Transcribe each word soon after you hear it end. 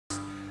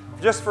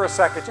Just for a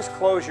second, just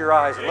close your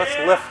eyes and let's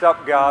lift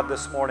up God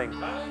this morning.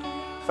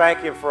 Thank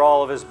Him for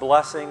all of His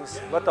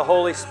blessings. Let the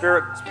Holy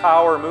Spirit's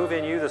power move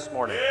in you this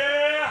morning.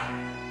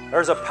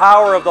 There's a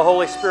power of the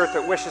Holy Spirit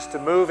that wishes to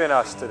move in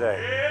us today.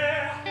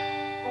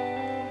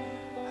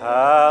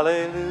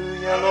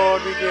 Hallelujah,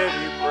 Lord, we give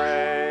you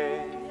praise.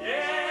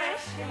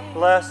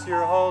 Bless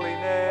your holy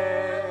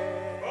name.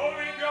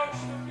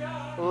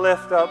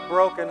 Lift up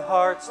broken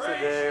hearts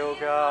today, O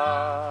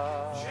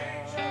God.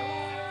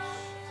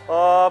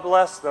 Oh,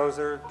 bless those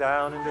that are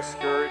down and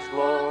discouraged,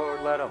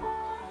 Lord. Let them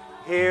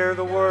hear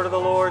the word of the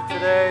Lord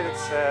today that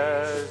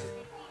says,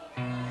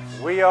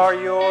 we are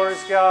yours,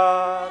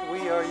 God.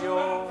 We are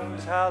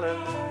yours.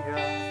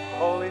 Hallelujah.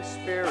 Holy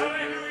Spirit,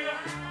 move.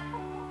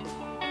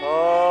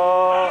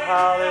 Oh,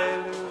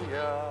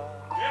 hallelujah.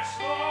 Yes,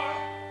 Lord.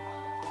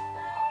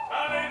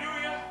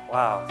 Hallelujah.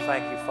 Wow.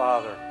 Thank you,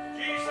 Father.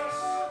 Jesus.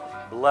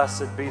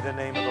 Blessed be the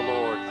name of the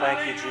Lord.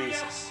 Thank you,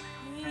 Jesus.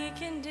 We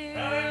can do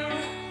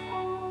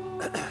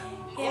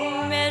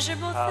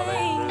immeasurable things.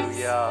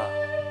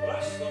 Hallelujah.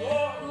 Bless the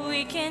Lord.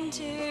 We can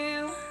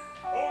do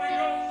Holy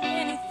Ghost.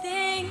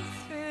 anything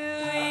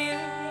through you.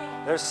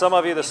 There's some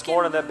of you this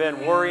morning that have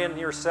been worrying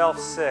yourself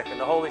sick, and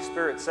the Holy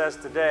Spirit says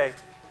today,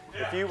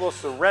 if you will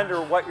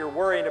surrender what you're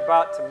worrying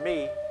about to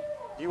me,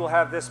 you will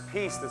have this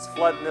peace that's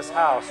flooding this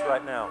house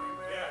right now.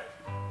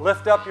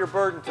 Lift up your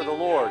burden to the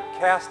Lord.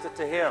 Cast it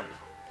to Him.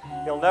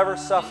 He'll never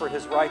suffer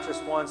His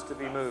righteous ones to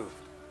be moved.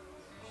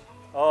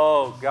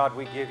 Oh, God,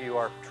 we give you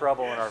our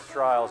trouble and our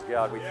trials,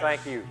 God. We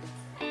thank you.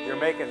 You're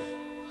making,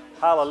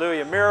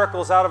 hallelujah,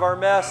 miracles out of our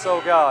mess,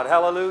 oh God.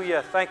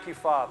 Hallelujah. Thank you,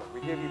 Father.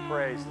 We give you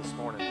praise this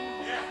morning.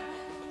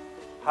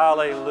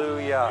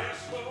 Hallelujah.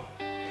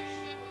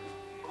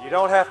 You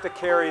don't have to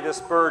carry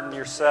this burden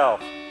yourself.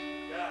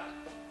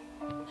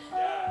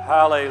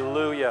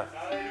 Hallelujah.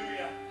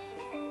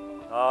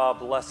 Ah,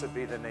 blessed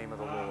be the name of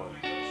the Lord.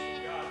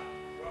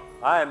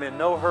 I am in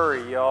no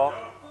hurry, y'all.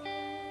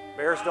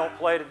 Bears don't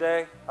play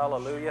today.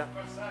 Hallelujah.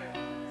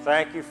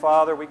 Thank you,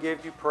 Father. We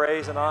give you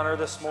praise and honor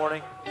this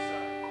morning.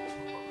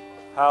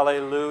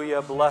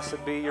 Hallelujah.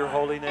 Blessed be your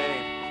holy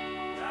name.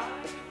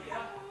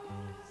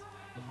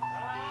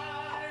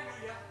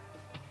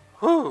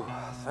 Whew.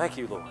 Thank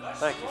you, Lord.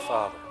 Thank you,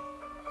 Father.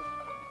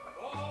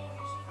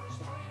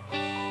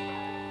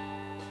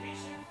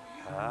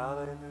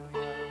 Hallelujah.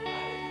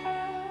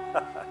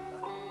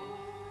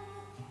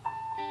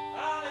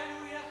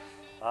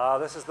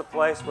 This is the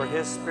place where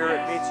His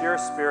Spirit meets your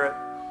spirit.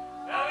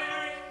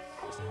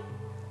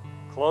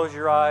 Close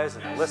your eyes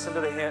and listen to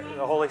the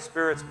Holy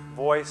Spirit's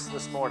voice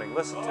this morning.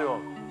 Listen to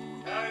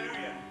Him.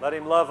 Let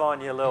Him love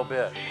on you a little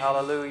bit.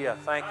 Hallelujah.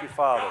 Thank you,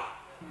 Father.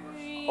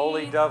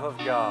 Holy Dove of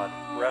God,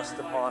 rest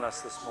upon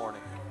us this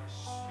morning.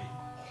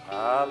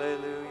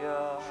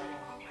 Hallelujah.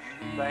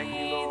 Thank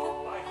you,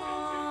 Lord.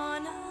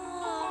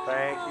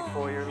 Thank you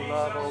for your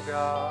love, oh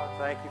God.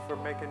 Thank you for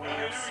making me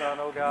your son,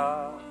 oh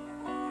God.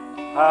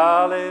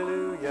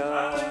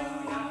 Hallelujah.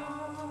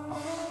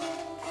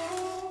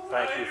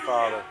 Thank you,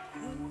 Father.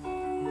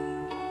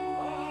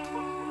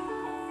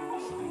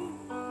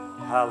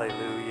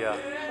 Hallelujah.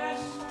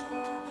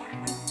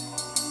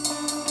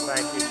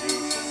 Thank you,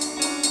 Jesus.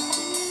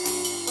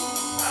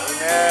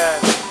 Amen.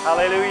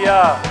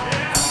 Hallelujah.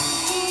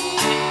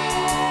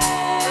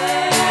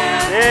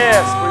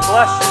 Yes, we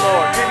bless you,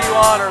 Lord. Give you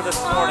honor this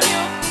morning.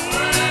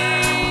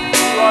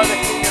 You are the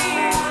King of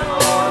Kings and the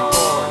Lord of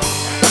Lords.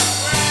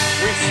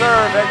 We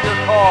serve at your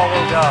call, O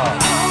God.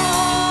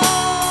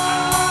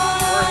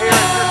 We're here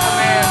at your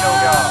command, O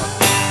God.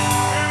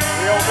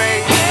 We obey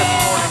you this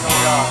morning, O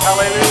God.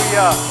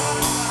 Hallelujah.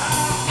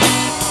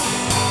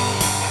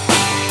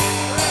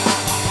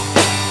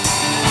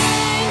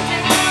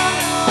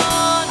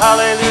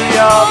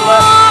 Hallelujah.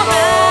 Bless you,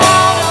 Lord.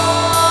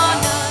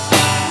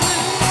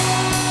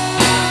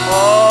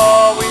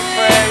 Oh, we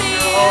praise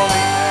your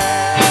holy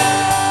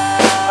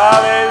name.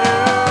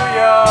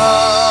 Hallelujah.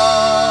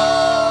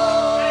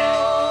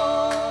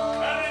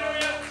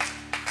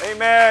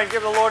 Amen.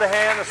 Give the Lord a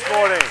hand this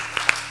morning.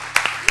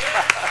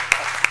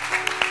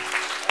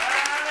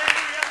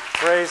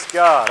 Praise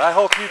God. I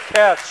hope you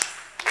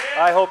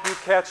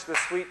catch the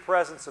sweet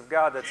presence of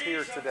God that's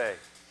here today.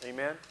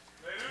 Amen.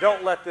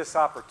 Don't let this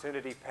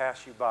opportunity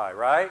pass you by,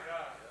 right?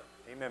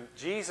 Amen.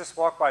 Jesus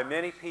walked by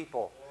many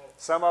people.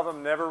 Some of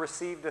them never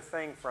received a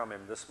thing from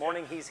Him. This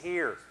morning He's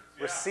here.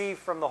 Receive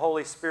from the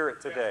Holy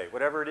Spirit today,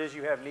 whatever it is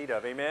you have need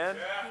of. Amen?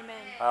 Amen.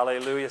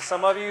 Hallelujah.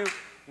 Some of you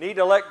need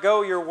to let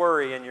go your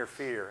worry and your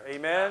fear.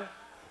 Amen?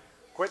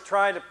 Quit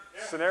trying to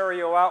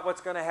scenario out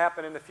what's going to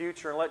happen in the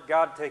future and let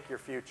God take your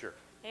future.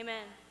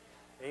 Amen.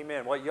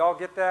 Amen. Well, y'all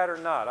get that or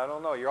not? I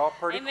don't know. You're all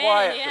pretty Amen,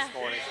 quiet yeah. this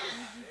morning.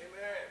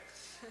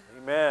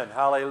 Amen.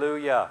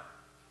 Hallelujah.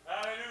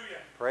 Hallelujah.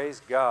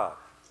 Praise God.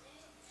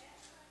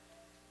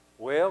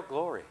 Well,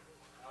 glory.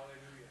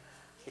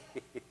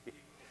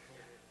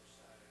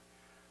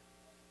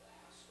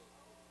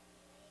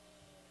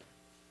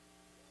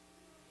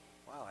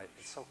 Wow,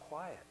 it's so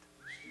quiet.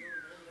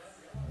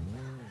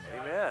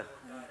 Amen.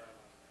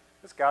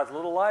 It's God's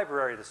little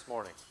library this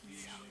morning.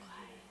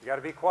 You got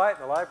to be quiet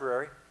in the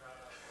library.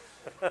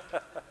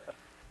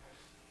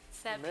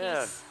 It's that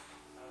Amen. peace.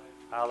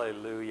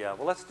 Hallelujah.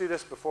 Well, let's do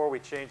this before we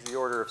change the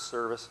order of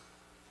service.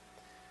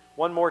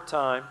 One more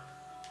time.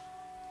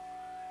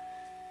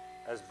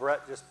 As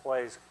Brett just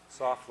plays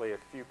softly a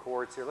few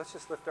chords here, let's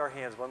just lift our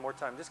hands one more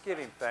time. Just give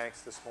him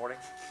thanks this morning.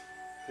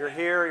 You're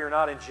here, you're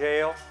not in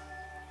jail.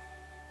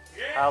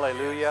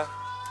 Hallelujah.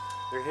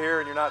 You're here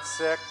and you're not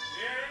sick.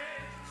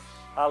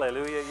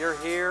 Hallelujah. You're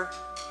here,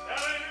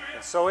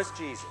 and so is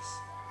Jesus.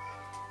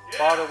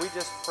 Father, we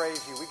just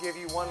praise you. We give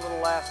you one little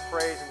last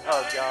praise and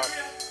hug, God.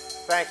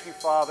 Thank you,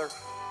 Father.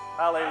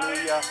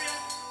 Hallelujah.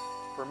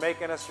 For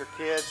making us your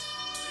kids.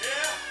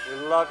 We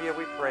love you.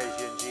 We praise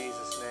you in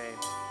Jesus' name.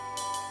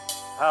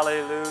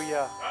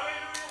 Hallelujah.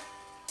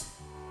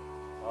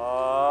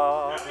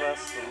 Oh,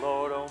 bless the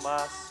Lord, oh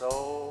my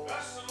soul.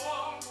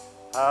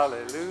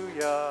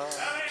 Hallelujah.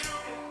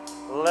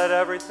 Let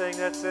everything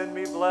that's in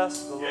me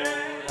bless the Lord.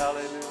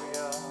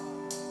 Hallelujah.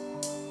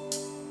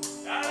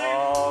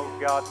 Oh,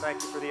 God,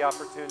 thank you for the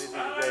opportunity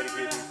today to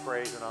give you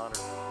praise and honor.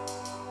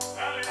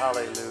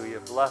 Hallelujah.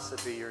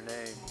 Blessed be your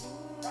name.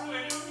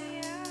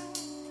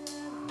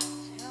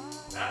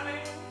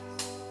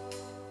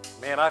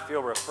 Man, I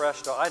feel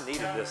refreshed. I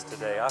needed this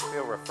today. I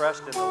feel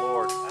refreshed in the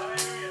Lord.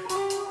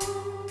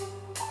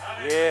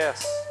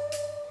 Yes.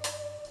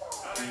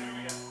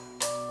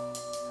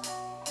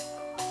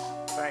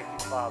 Thank you,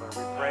 Father.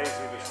 We praise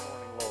you this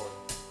morning, Lord.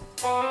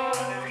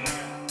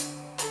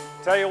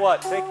 Tell you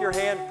what, take your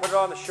hand, put it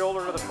on the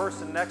shoulder of the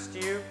person next to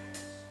you,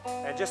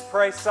 and just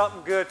pray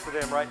something good for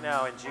them right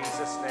now in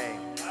Jesus' name.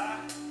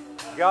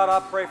 God, I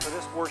pray for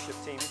this worship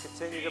team. You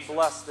continue to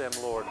bless them,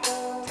 Lord.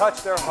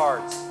 Touch their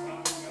hearts.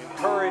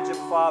 Encourage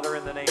them, Father,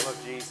 in the name of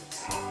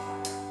Jesus.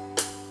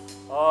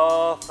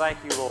 Oh, thank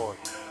you, Lord.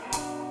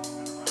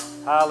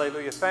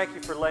 Hallelujah. Thank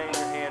you for laying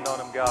your hand on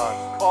them,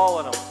 God.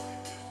 Calling them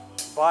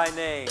by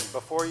name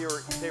before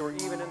they were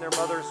even in their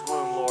mother's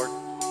womb, Lord.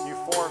 You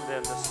formed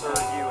them to serve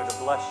you and to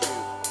bless you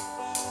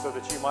so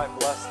that you might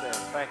bless them.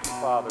 Thank you,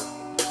 Father.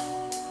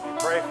 We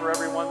pray for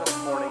everyone this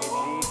morning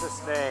in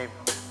Jesus' name.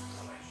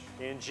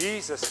 In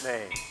Jesus'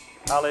 name.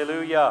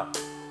 Hallelujah.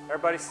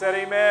 Everybody said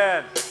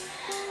amen.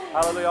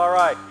 Hallelujah. All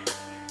right.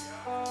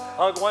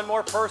 Hug one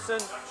more person.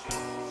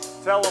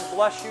 Tell them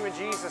bless you in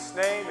Jesus'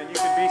 name, and you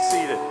can be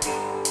seated.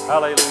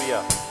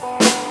 Hallelujah.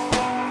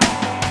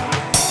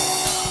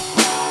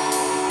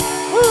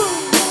 Woo!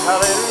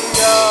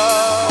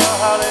 Hallelujah.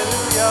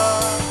 Hallelujah.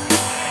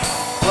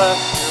 Bless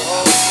your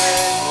holy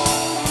name,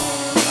 Lord.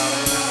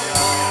 Hallelujah.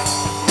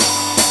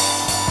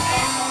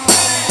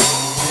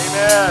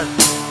 Amen.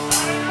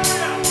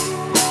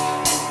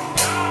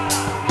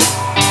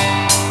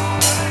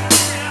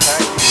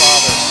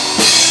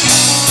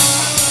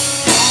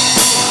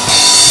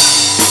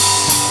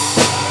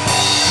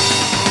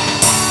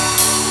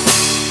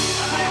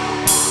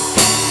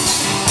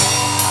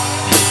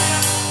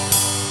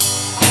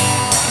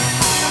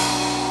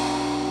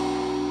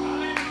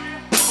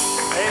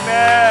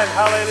 Amen.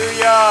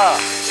 Hallelujah.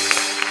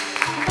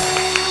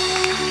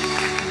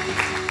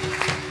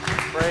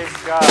 Praise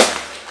God.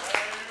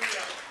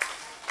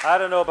 I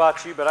don't know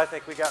about you, but I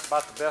think we got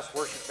about the best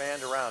worship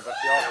band around. Don't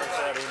you all think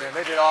that? Amen.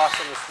 They did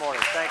awesome this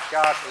morning. Thank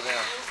God for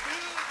them.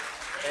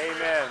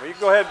 Amen. Well, you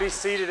can go ahead and be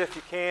seated if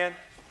you can.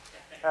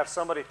 Have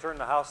somebody turn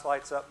the house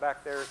lights up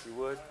back there if you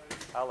would.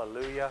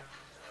 Hallelujah.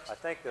 I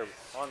think they're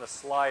on the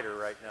slider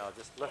right now.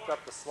 Just lift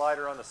up the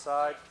slider on the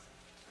side.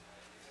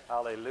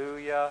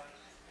 Hallelujah.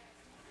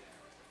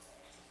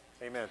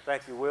 Amen.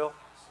 Thank you, Will.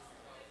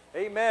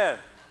 Amen.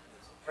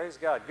 Praise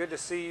God. Good to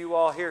see you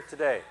all here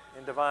today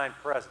in divine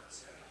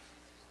presence.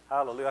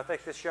 Hallelujah. I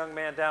think this young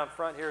man down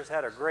front here has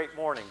had a great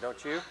morning,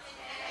 don't you?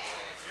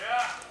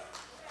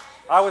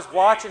 I was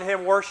watching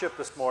him worship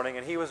this morning,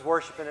 and he was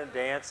worshiping and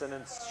dancing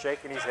and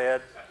shaking his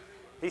head.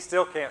 He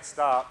still can't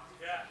stop.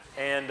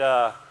 And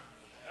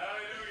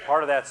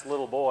part of that's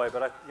little boy.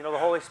 But, the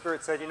Holy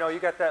Spirit said, you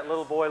got that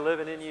little boy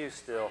living in you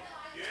still.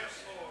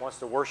 Wants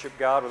to worship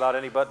God without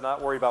anybody,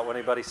 not worry about what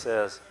anybody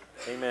says.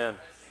 Amen.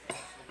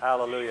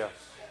 Hallelujah.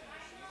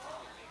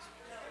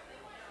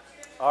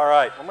 All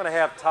right, I'm going to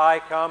have Ty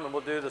come and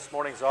we'll do this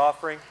morning's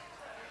offering.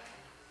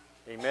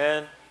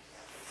 Amen.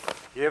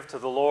 Give to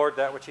the Lord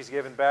that which He's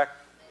given back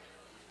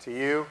to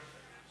you.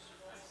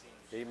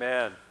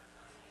 Amen.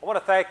 I want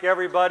to thank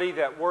everybody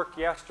that worked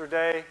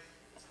yesterday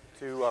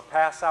to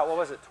pass out,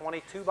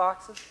 22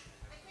 boxes?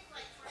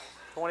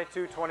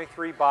 22,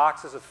 23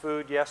 boxes of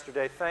food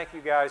yesterday. Thank you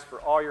guys for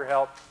all your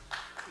help.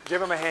 Give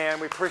them a hand.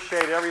 We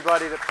appreciate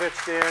everybody that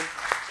pitched in.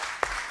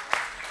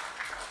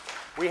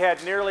 We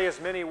had nearly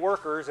as many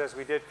workers as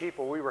we did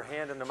people we were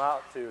handing them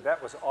out to.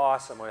 That was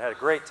awesome. We had a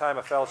great time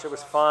of fellowship. It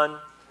was fun.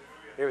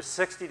 It was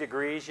 60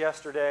 degrees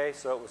yesterday,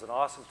 so it was an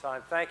awesome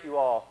time. Thank you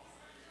all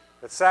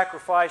that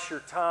sacrifice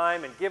your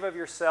time and give of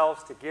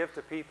yourselves to give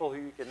to people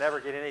who you can never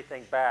get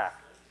anything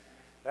back.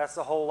 That's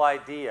the whole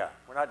idea.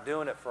 We're not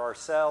doing it for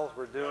ourselves.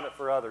 We're doing it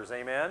for others.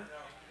 Amen?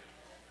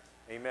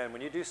 Amen. When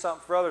you do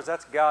something for others,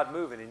 that's God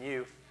moving in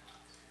you.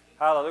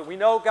 Hallelujah. We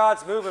know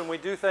God's moving when we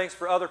do things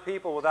for other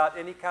people without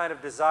any kind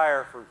of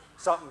desire for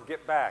something to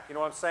get back. You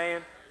know what I'm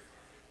saying?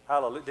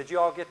 Hallelujah. Did you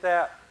all get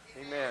that?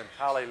 Amen.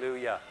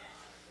 Hallelujah.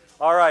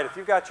 All right, if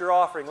you've got your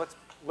offering, let's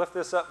lift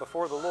this up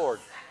before the Lord.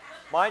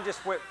 Mine just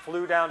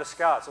flew down to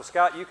Scott. So,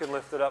 Scott, you can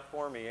lift it up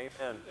for me.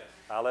 Amen.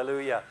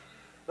 Hallelujah.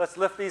 Let's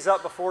lift these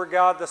up before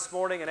God this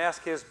morning and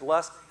ask His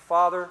blessing.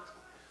 Father,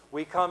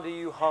 we come to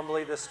you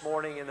humbly this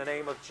morning in the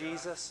name of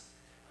Jesus.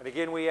 And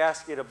again, we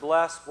ask you to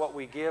bless what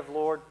we give,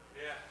 Lord.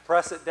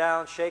 Press it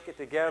down, shake it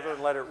together,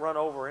 and let it run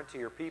over into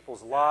your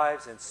people's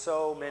lives in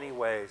so many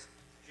ways.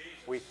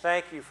 We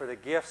thank you for the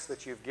gifts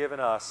that you've given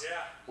us.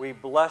 We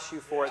bless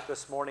you for it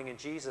this morning in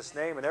Jesus'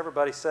 name. And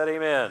everybody said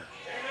amen.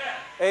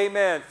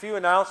 Amen. A few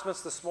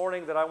announcements this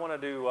morning that I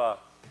wanted to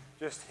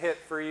just hit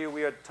for you.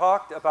 We had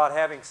talked about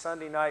having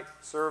Sunday night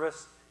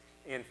service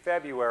in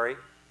February.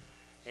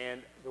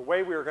 And the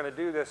way we were going to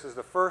do this is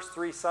the first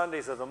 3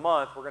 Sundays of the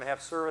month, we're going to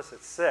have service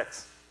at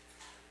 6.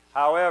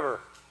 However,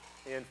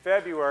 in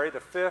February, the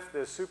 5th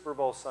is Super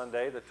Bowl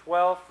Sunday. The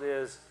 12th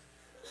is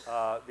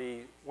the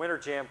Winter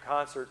Jam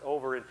concert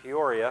over in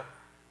Peoria.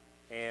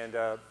 And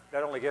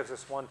that only gives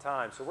us one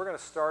time. So we're going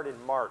to start in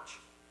March.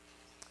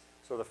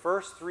 So the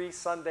first 3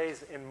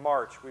 Sundays in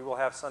March, we will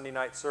have Sunday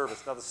night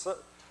service. Now,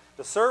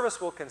 the service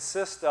will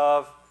consist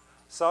of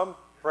some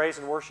praise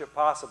and worship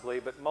possibly,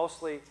 but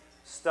mostly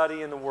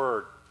studying the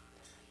Word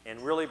and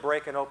really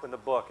breaking open the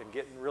book and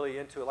getting really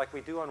into it like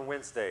we do on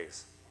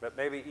Wednesdays, but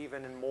maybe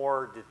even in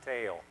more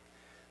detail.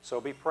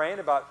 So be praying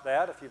about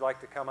that if you'd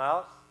like to come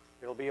out.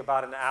 It'll be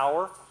about an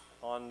hour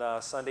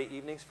on Sunday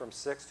evenings from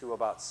 6 to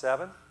about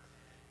 7.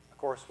 Of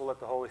course, we'll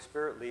let the Holy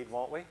Spirit lead,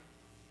 won't we?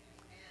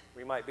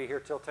 We might be here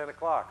till 10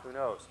 o'clock. Who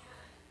knows?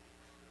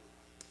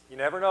 You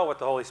never know what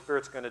the Holy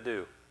Spirit's going to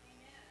do.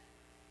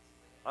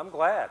 I'm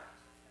glad.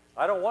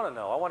 I don't want to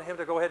know. I want Him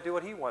to go ahead and do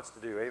what He wants to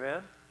do.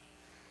 Amen?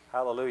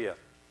 Hallelujah.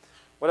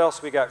 What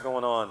else we got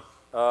going on?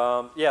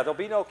 Yeah, there'll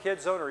be no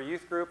kids zone or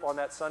youth group on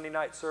that Sunday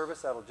night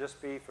service. That'll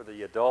just be for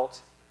the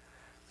adults.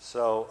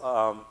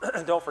 So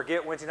don't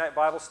forget Wednesday night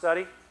Bible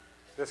study.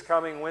 This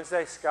coming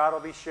Wednesday, Scott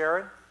will be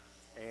sharing.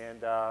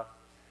 And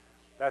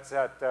that's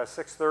at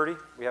 6:30.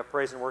 We have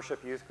praise and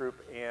worship, youth group,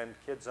 and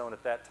kids zone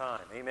at that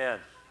time. Amen.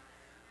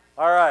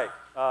 All right.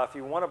 If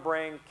you want to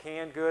bring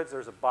canned goods,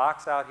 there's a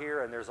box out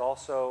here, and there's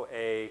also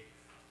a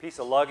piece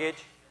of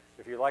luggage.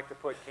 If you'd like to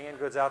put canned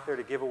goods out there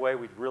to give away,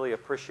 we'd really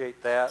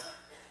appreciate that.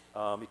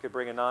 You could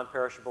bring a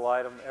non-perishable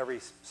item every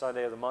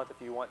Sunday of the month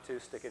if you want to.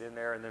 Stick it in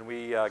there, and then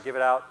we give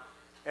it out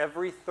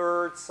every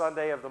 3rd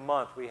Sunday of the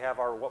month. We have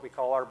our what we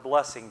call our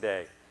Blessing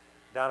Day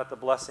down at the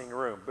Blessing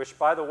Room, which,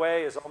 by the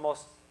way, is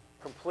almost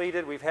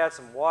completed. We've had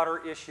some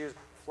water issues,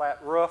 flat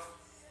roof.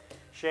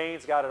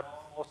 Shane's got it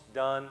almost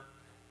done,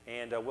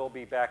 and we'll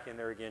be back in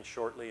there again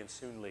shortly and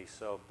soonly.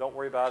 So don't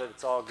worry about it.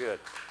 It's all good.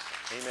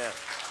 Amen.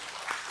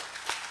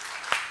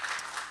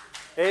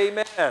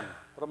 Amen.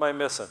 What am I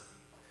missing?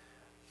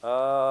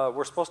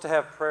 We're supposed to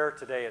have prayer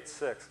today at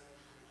 6.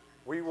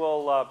 We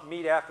will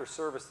meet after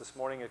service this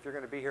morning. If you're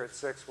going to be here at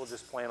 6, we'll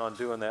just plan on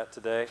doing that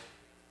today.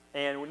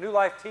 And New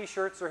Life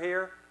t-shirts are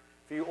here.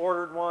 If you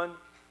ordered one,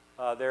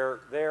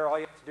 they're there. All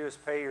you have to do is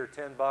pay your $10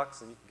 and you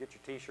can get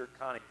your t-shirt.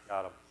 Connie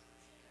got them.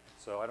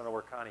 So I don't know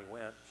where Connie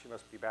went. She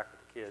must be back with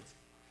the kids.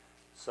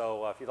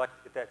 So if you'd like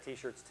to get that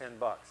t-shirt, it's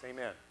 $10.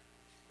 Amen.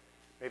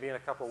 Maybe in a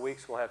couple of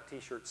weeks we'll have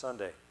T-shirt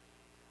Sunday.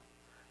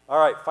 All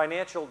right,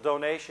 financial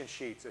donation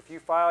sheets. If you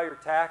file your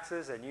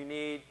taxes and you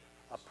need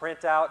a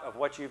printout of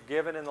what you've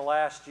given in the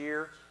last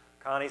year,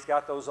 Connie's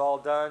got those all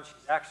done.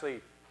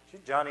 She's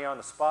Johnny on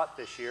the spot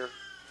this year,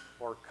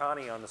 or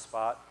Connie on the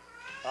spot.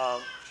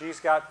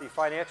 She's got the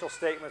financial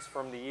statements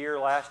from the year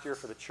last year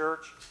for the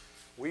church.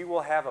 We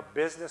will have a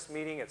business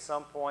meeting at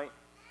some point,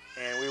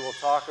 and we will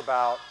talk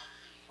about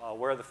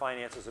where the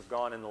finances have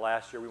gone in the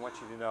last year. We want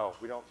you to know.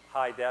 We don't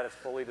hide that. It's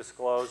fully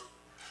disclosed.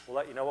 We'll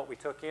let you know what we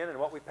took in and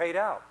what we paid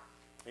out.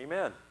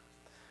 Amen.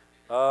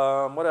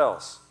 What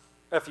else?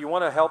 If you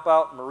want to help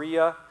out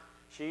Maria,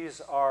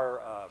 she's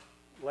our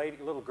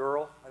little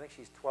girl. I think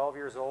she's 12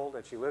 years old,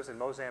 and she lives in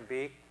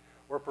Mozambique.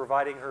 We're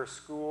providing her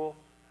school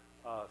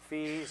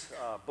fees,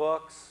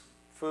 books,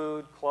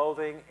 food,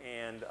 clothing,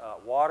 and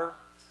water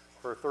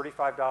for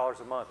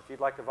 $35 a month. If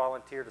you'd like to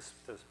volunteer to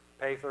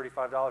pay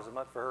 $35 a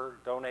month for her,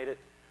 donate it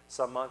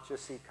some month,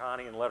 just see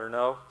Connie and let her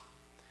know.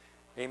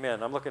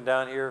 Amen. I'm looking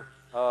down here.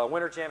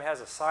 Winter Jam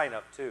has a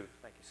sign-up, too.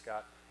 Thank you,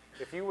 Scott.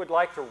 If you would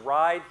like to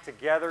ride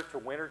together to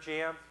Winter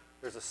Jam,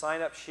 there's a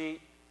sign-up sheet,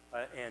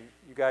 and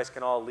you guys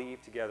can all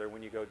leave together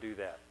when you go do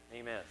that.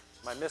 Amen.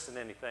 Am I missing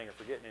anything or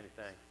forgetting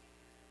anything?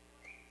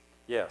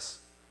 Yes.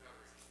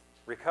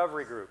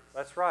 Recovery group.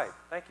 That's right.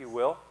 Thank you,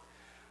 Will.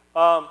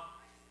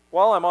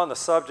 While I'm on the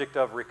subject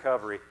of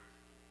recovery,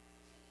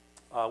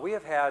 we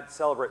have had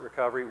Celebrate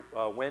Recovery.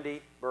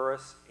 Wendy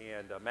Burris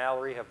and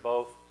Mallory have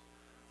both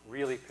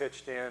really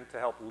pitched in to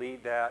help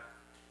lead that.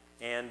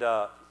 And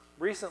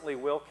recently,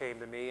 Will came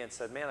to me and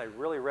said, man, I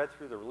really read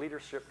through the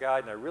leadership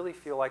guide, and I really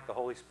feel like the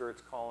Holy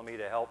Spirit's calling me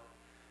to help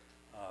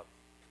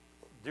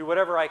do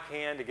whatever I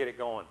can to get it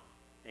going.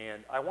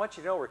 And I want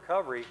you to know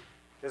recovery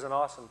is an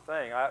awesome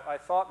thing. I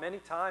thought many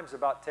times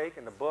about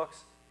taking the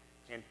books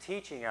and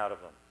teaching out of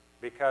them.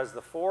 because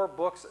the 4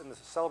 books in the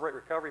Celebrate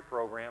Recovery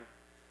program,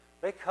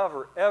 they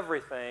cover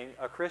everything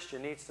a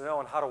Christian needs to know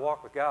on how to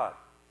walk with God.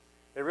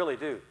 They really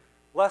do.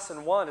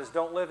 Lesson 1 is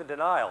don't live in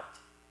denial,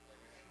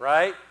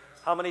 right?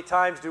 How many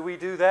times do we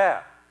do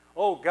that?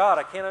 Oh, God,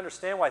 I can't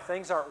understand why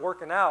things aren't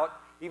working out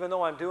even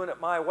though I'm doing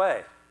it my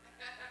way.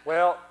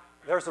 Well,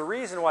 there's a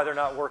reason why they're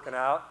not working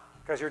out,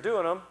 because you're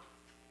doing them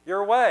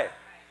your way.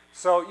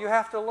 So you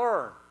have to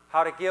learn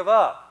how to give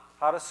up,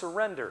 how to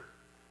surrender.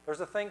 There's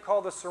a thing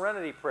called the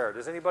serenity prayer.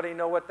 Does anybody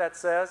know what that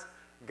says?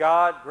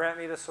 God, grant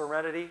me the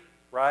serenity,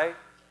 right?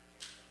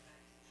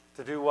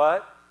 To do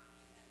what?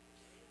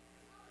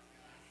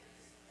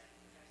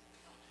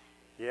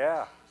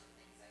 Yeah.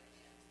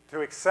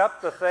 To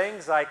accept the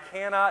things I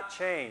cannot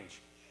change.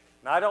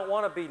 Now, I don't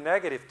want to be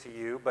negative to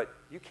you, but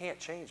you can't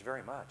change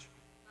very much.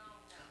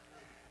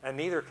 And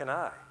neither can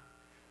I.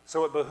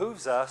 So it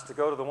behooves us to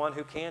go to the one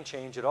who can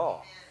change it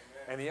all.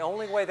 And the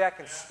only way that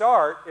can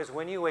start is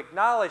when you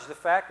acknowledge the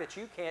fact that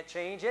you can't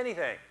change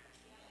anything.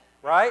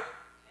 Right?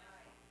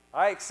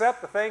 I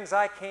accept the things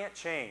I can't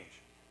change.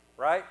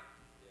 Right?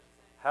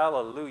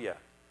 Hallelujah.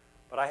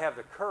 But I have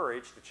the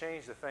courage to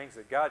change the things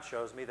that God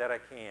shows me that I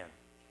can.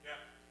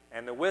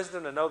 And the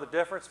wisdom to know the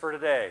difference for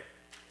today.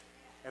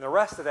 And the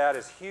rest of that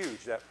is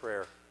huge, that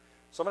prayer.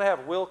 So I'm going to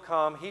have Will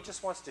come. He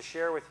just wants to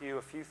share with you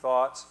a few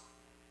thoughts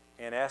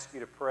and ask you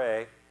to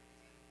pray.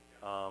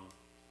 And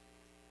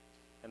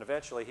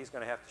eventually he's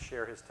going to have to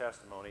share his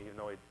testimony, even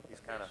though he's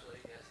kind of...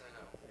 Yes,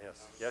 I know.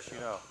 Yes, you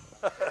know.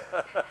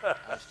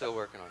 I'm still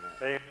working on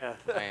that. Amen.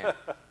 I am.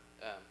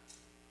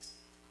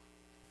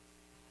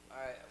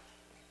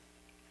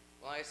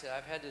 Well, like I said,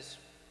 I've had this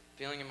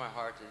feeling in my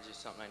heart that it's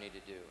just something I need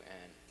to do.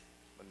 And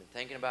I've been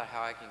thinking about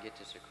how I can get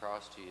this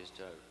across to you is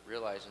to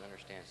realize and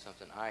understand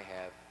something I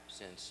have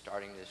since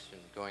starting this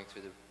and going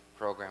through the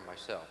program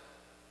myself.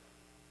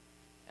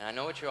 And I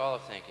know what you all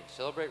are thinking.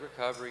 Celebrate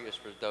Recovery is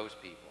for those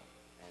people.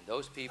 And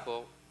those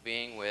people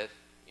being with,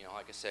 you know,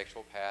 like a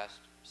sexual past,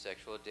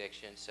 sexual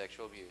addiction,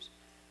 sexual abuse,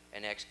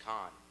 an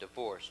ex-con,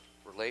 divorced,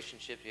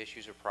 relationship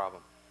issues or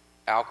problem,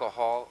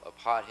 alcohol, a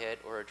pothead,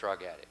 or a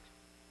drug addict.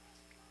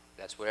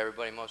 That's what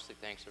everybody mostly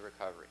thinks of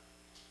recovery.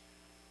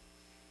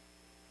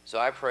 So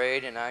I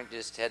prayed, and I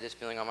just had this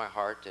feeling on my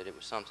heart that it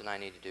was something I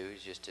need to do,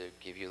 is just to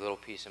give you a little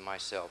piece of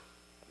myself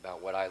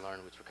about what I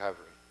learned with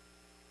recovery.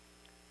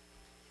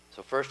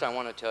 So first I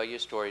want to tell you a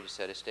story to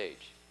set a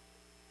stage,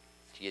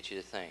 to get you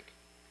to think.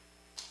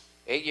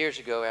 8 years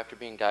ago, after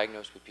being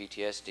diagnosed with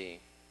PTSD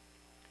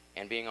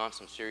and being on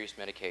some serious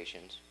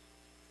medications,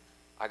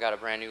 I got a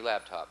brand new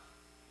laptop.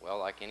 Well,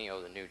 like any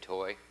other new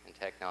toy and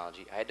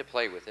technology, I had to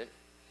play with it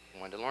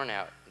and wanted to learn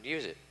how to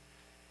use it.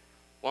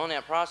 Well, in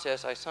that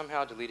process, I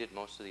somehow deleted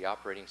most of the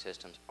operating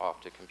systems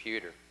off the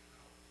computer.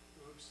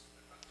 Oops.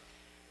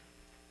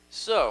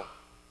 So,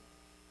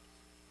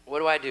 what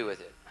do I do with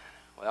it?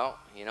 Well,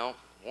 you know,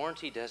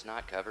 warranty does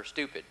not cover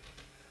stupid.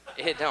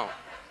 It don't.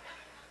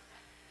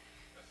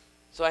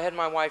 So I had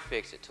my wife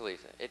fix it,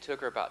 Talitha. It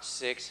took her about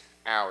 6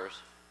 hours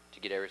to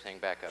get everything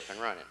back up and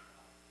running.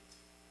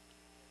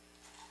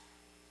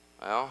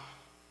 Well,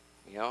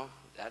 you know,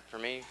 that for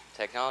me,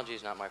 technology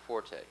is not my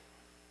forte.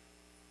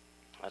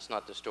 That's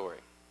not the story.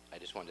 I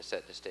just wanted to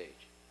set the stage.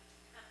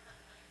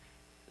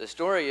 The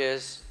story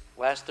is,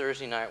 last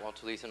Thursday night while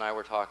Talitha and I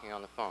were talking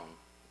on the phone,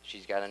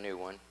 she's got a new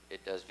one.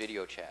 It does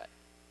video chat.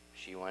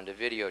 She wanted to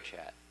video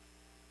chat.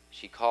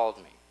 She called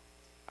me.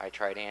 I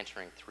tried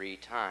answering 3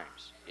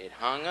 times. It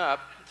hung up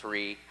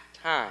 3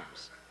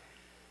 times.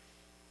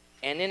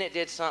 And then it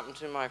did something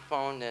to my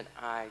phone that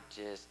I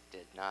just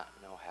did not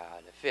know how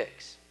to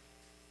fix.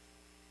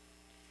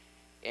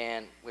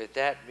 And with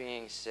that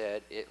being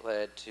said, it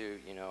led to,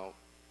 you know,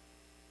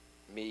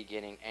 me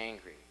getting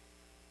angry.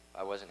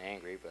 I wasn't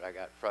angry, but I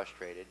got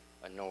frustrated,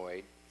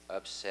 annoyed,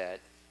 upset.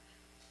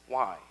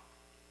 Why?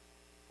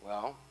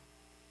 Well,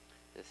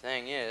 the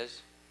thing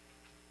is,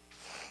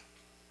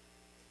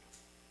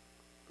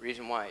 the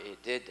reason why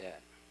it did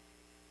that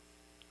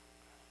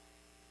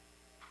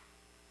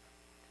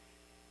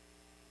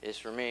is,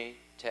 for me,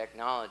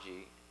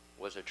 technology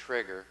was a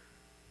trigger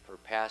for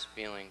past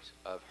feelings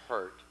of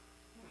hurt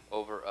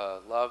over a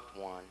loved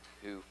one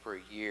who for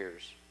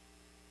years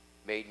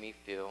made me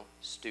feel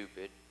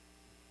stupid,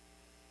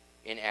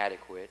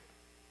 inadequate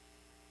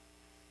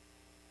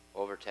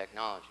over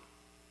technology.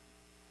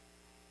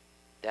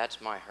 That's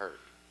my hurt.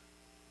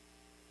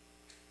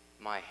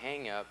 My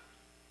hang-up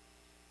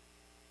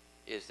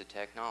is the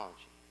technology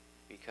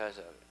because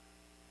of it.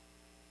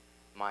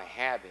 My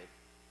habit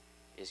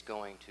is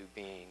going to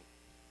being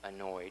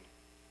annoyed,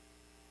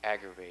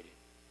 aggravated,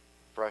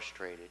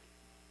 frustrated,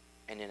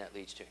 and then it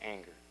leads to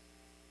anger.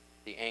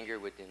 The anger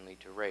would then lead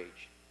to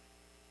rage.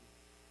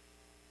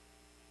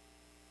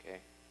 Okay?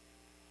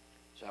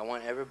 So I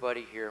want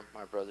everybody here,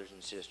 my brothers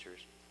and sisters,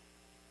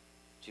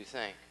 to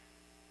think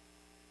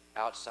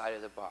outside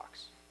of the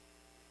box.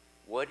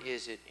 What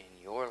is it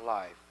in your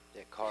life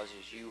that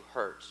causes you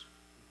hurts,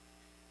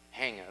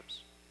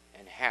 hang-ups,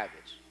 and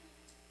habits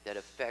that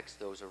affects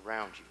those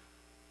around you?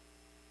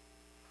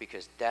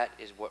 Because that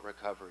is what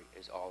recovery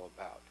is all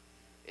about.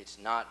 It's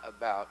not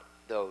about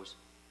those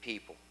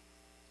people.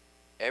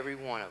 Every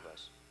one of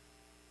us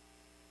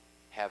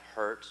have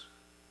hurts,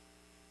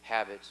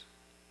 habits,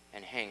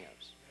 and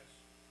hang-ups.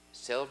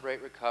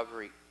 Celebrate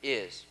Recovery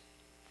is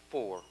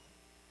for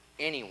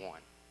anyone.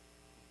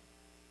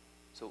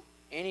 So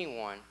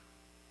anyone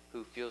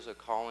who feels a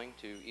calling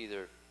to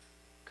either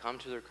come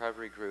to the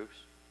recovery groups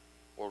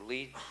or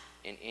lead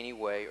in any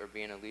way or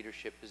be in a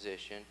leadership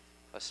position,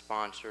 a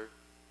sponsor,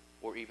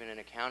 or even an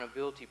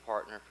accountability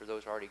partner for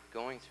those already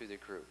going through the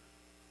group,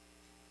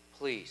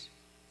 please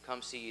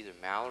come see either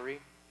Mallory,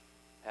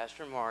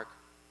 Pastor Mark,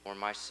 or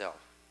myself.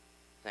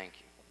 Thank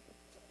you.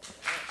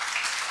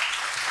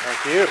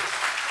 Thank you.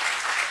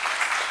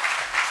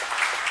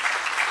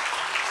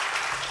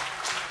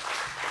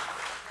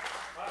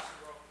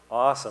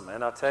 Awesome.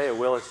 And I'll tell you,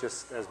 Will, it's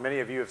just, as many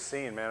of you have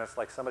seen, man, it's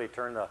like somebody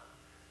turned the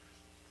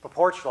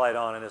porch light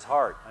on in his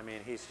heart. I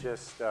mean, he's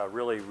just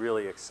really,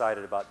 really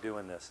excited about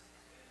doing this.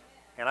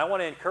 And I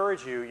want to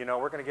encourage you, you know,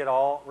 we're going to get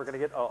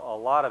a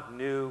lot of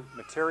new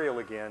material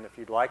again. If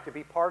you'd like to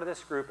be part of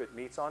this group, it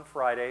meets on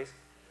Fridays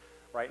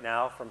right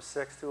now from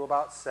 6 to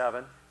about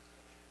 7.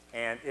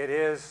 And it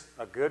is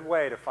a good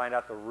way to find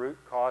out the root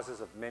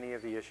causes of many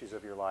of the issues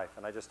of your life.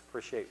 And I just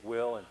appreciate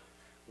Will and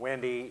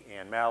Wendy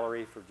and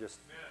Mallory for just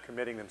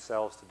committing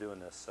themselves to doing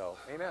this. So,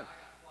 amen.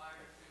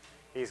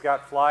 He's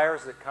got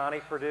flyers that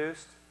Connie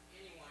produced.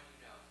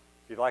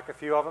 If you'd like a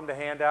few of them to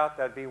hand out,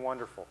 that'd be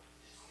wonderful.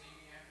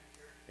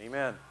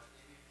 Amen.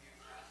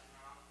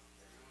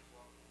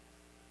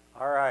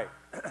 All right.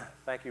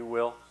 Thank you,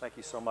 Will. Thank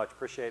you so much.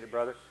 Appreciate it,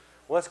 brother.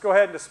 Well, let's go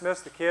ahead and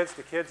dismiss the kids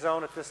to Kids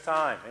Zone at this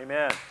time.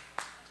 Amen.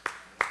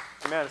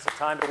 Amen. It's a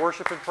time to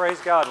worship and praise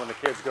God when the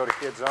kids go to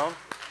Kids Zone.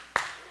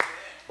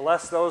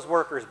 Bless those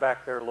workers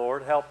back there,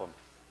 Lord. Help them.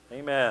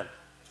 Amen.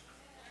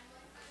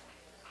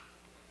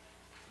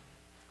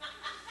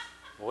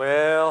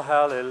 Well,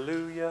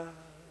 hallelujah.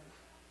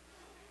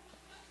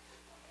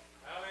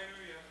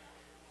 Hallelujah.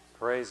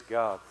 Praise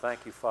God.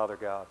 Thank you, Father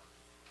God.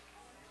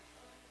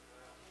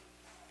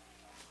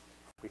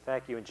 We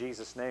thank you in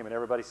Jesus' name. And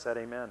everybody said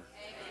amen. Amen.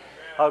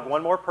 Hug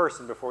one more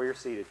person before you're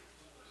seated.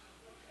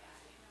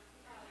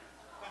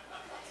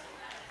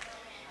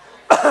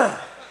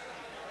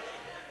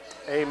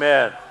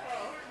 Amen.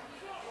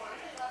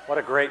 What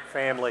a great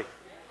family.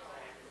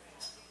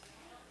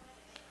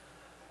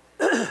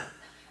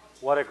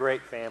 What a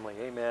great family.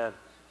 Amen.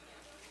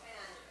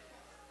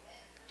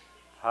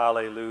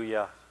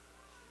 Hallelujah.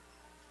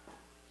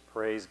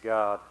 Praise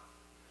God.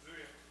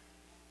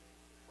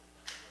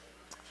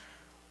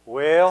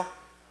 Well,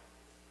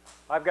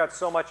 I've got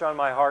so much on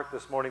my heart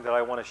this morning that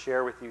I want to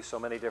share with you, so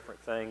many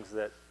different things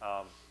that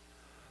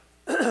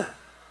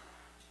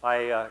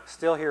I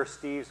still hear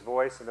Steve's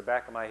voice in the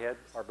back of my head,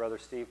 our brother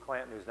Steve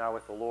Clanton, who's now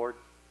with the Lord.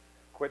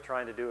 Quit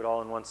trying to do it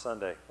all in one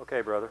Sunday.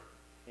 Okay, brother.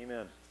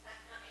 Amen.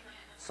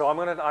 So I'm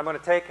gonna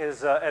take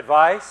his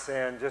advice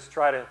and just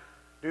try to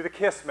do the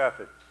KISS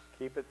method.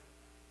 Keep it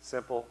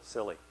simple,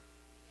 silly.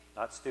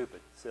 Not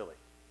stupid, silly.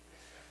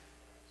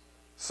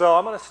 So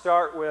I'm going to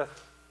start with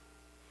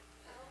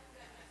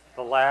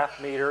the laugh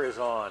meter is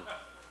on.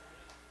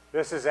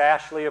 This is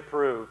Ashley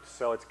approved,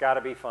 so it's got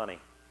to be funny.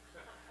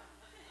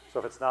 So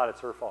if it's not,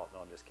 it's her fault.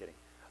 No, I'm just kidding.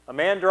 A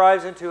man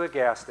drives into a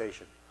gas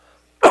station.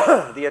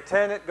 The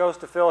attendant goes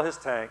to fill his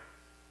tank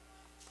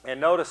and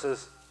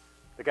notices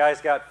the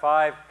guy's got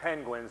 5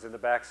 penguins in the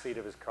back seat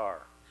of his car.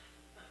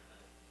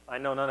 I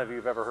know none of you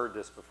have ever heard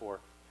this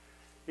before.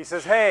 He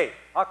says, "Hey,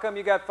 how come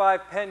you got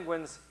 5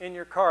 penguins in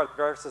your car?" The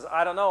driver says,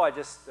 "I don't know. I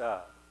just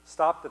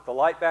stopped at the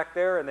light back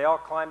there, and they all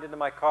climbed into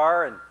my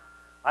car, and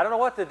I don't know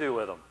what to do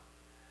with them."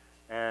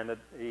 And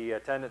the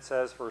attendant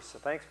says,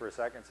 thanks for a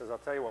second, says, "I'll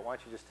tell you what, why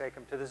don't you just take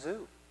them to the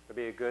zoo? It'd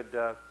be a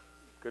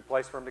good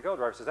place for them to go." The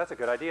driver says, "That's a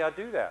good idea. I'll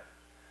do that."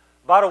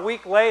 About a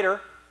week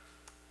later,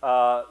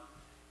 the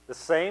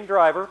same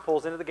driver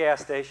pulls into the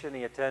gas station.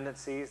 The attendant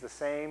sees the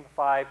same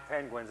 5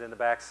 penguins in the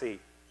back seat.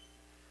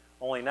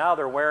 Only now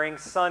they're wearing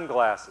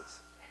sunglasses.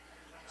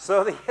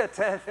 So the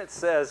attendant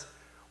says,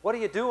 "What are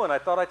you doing? I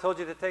thought I told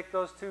you to take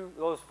those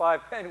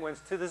 5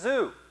 penguins to the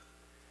zoo."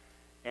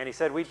 And he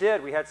said, "We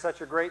did. We had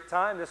such a great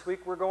time. This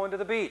week we're going to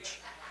the beach."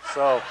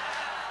 So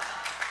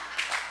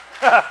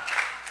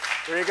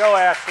there you go,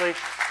 Ashley.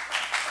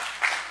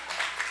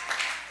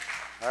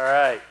 All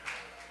right.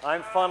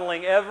 I'm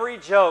funneling every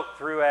joke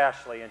through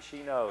Ashley, and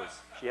she knows.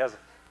 She has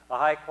a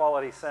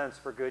high-quality sense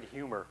for good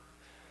humor.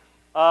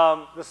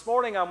 This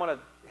morning I'm going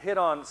to hit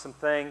on some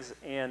things,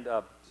 and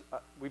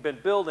we've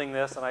been building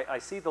this, and I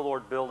see the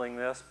Lord building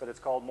this, but it's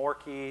called More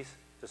Keys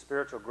to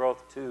Spiritual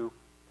Growth 2.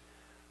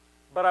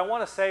 But I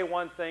want to say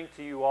one thing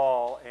to you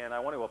all, and I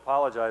want to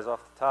apologize off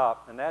the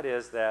top, and that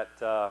is that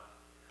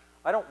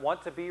I don't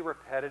want to be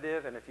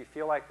repetitive, and if you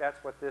feel like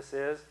that's what this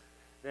is,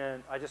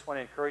 then I just want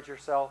to encourage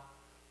yourself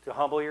to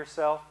humble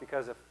yourself,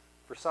 because if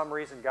for some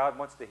reason God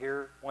wants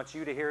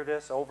you to hear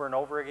this over and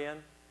over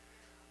again.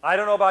 I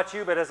don't know about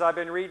you, but as I've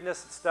been reading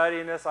this and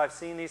studying this, I've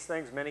seen these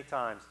things many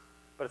times.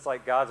 But it's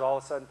like God's all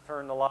of a sudden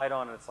turned the light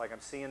on, and it's like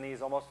I'm seeing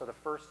these almost for the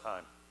first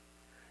time.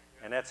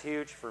 And that's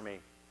huge for me.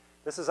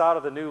 This is out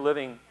of the New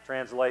Living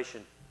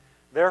Translation.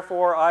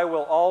 Therefore, I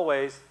will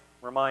always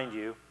remind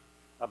you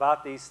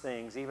about these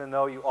things, even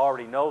though you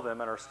already know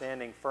them and are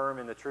standing firm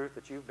in the truth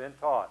that you've been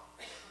taught.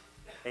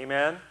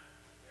 Amen?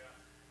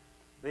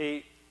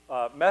 The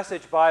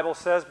Message Bible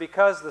says,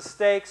 because the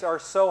stakes are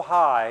so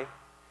high,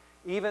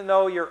 even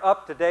though you're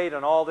up to date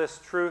on all this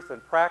truth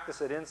and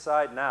practice it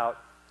inside and out,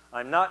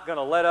 I'm not going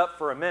to let up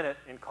for a minute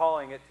in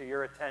calling it to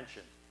your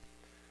attention.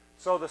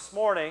 So this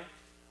morning,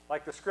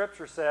 like the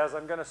Scripture says,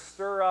 I'm going to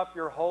stir up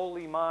your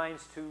holy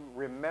minds to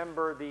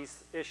remember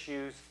these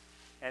issues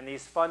and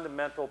these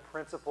fundamental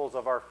principles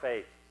of our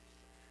faith.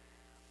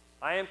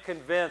 I am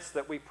convinced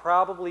that we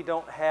probably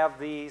don't have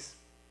these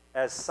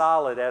as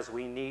solid as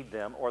we need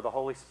them, or the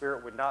Holy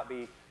Spirit would not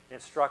be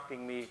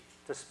instructing me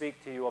to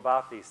speak to you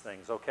about these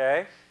things,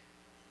 okay?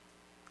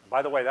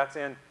 By the way, that's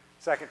in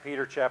 2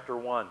 Peter chapter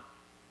 1.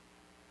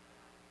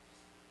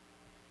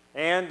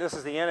 And this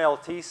is the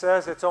NLT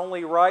says, it's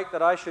only right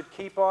that I should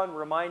keep on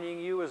reminding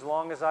you as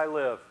long as I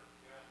live.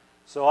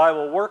 So I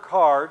will work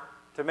hard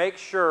to make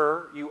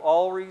sure you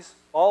always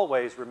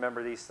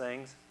remember these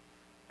things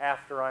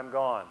after I'm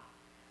gone.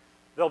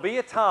 There'll be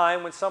a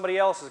time when somebody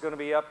else is going to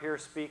be up here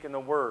speaking the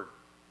Word.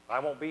 I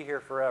won't be here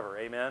forever,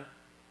 amen?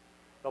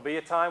 There'll be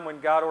a time when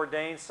God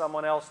ordains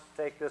someone else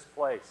to take this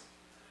place.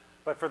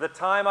 But for the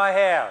time I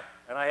have,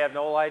 and I have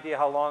no idea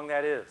how long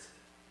that is,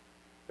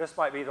 this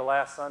might be the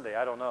last Sunday,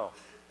 I don't know.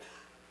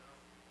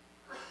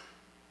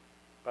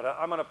 But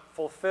I'm going to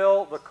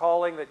fulfill the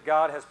calling that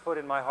God has put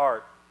in my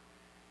heart.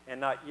 And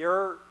not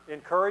your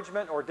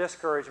encouragement or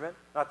discouragement,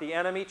 not the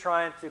enemy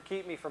trying to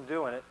keep me from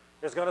doing it,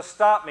 is going to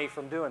stop me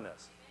from doing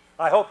this.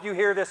 I hope you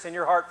hear this in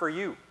your heart for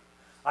you.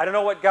 I don't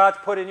know what God's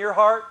put in your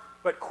heart,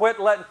 but quit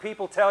letting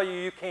people tell you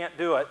you can't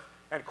do it,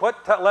 and quit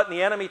letting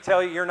the enemy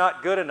tell you you're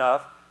not good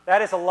enough.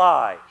 That is a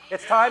lie.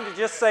 It's time to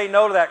just say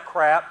no to that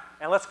crap,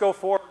 and let's go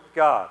forward with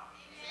God.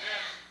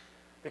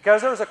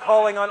 Because there's a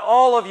calling on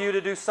all of you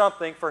to do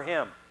something for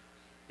Him.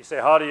 You say,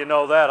 how do you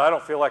know that? I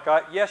don't feel like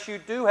I... Yes, you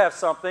do have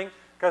something,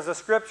 because the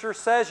Scripture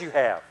says you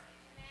have.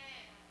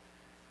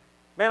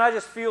 Man, I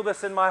just feel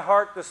this in my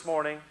heart this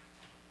morning.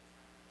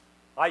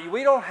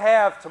 We don't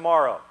have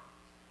tomorrow.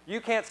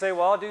 You can't say,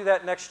 well, I'll do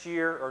that next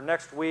year or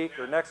next week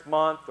or next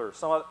month or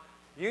some other.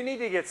 You need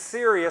to get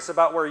serious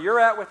about where you're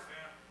at with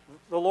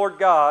the Lord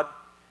God,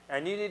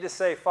 and you need to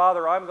say,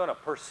 Father, I'm going to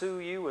pursue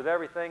you with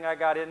everything I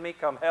got in me,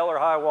 come hell or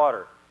high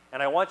water.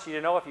 And I want you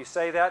to know if you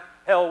say that,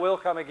 hell will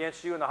come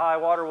against you and the high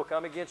water will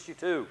come against you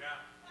too.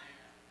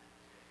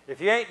 If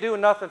you ain't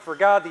doing nothing for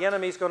God, the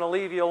enemy's going to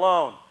leave you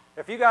alone.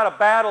 If you got a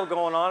battle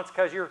going on, it's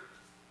because you're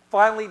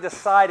finally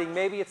deciding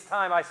maybe it's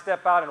time I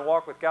step out and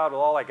walk with God with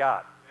all I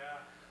got.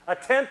 A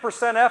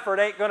 10% effort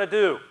ain't going to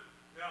do.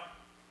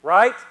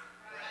 Right?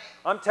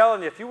 I'm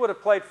telling you, if you would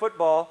have played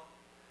football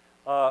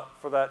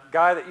for that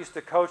guy that used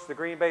to coach the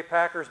Green Bay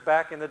Packers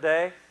back in the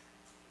day,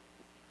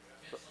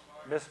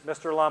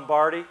 Mr.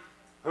 Lombardi,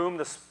 whom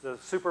the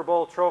Super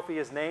Bowl trophy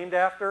is named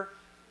after,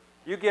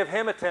 you give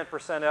him a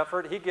 10%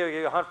 effort, he'd give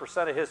you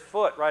 100% of his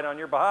foot right on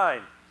your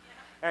behind.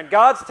 And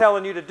God's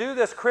telling you to do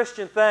this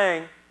Christian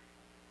thing.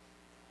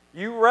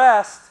 You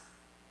rest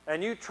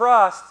and you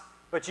trust,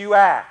 but you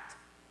act.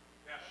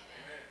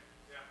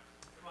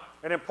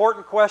 An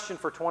important question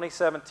for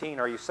 2017.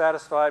 Are you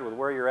satisfied with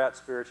where you're at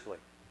spiritually?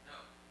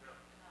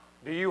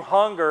 Do you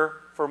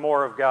hunger for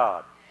more of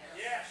God?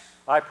 Yes.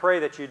 I pray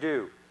that you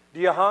do. Do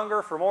you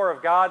hunger for more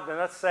of God than,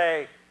 let's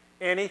say,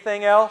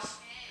 anything else?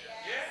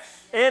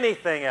 Yes.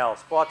 Anything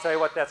else. Well, I'll tell you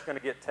what, that's going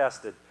to get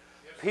tested.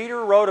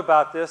 Peter wrote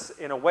about this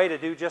in a way to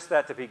do just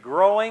that, to be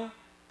growing,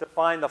 to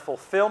find the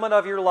fulfillment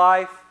of your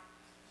life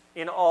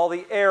in all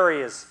the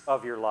areas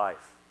of your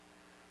life.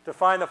 To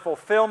find the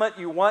fulfillment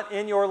you want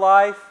in your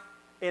life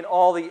in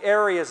all the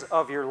areas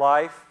of your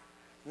life,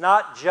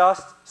 not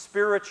just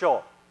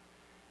spiritual.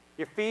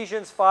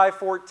 Ephesians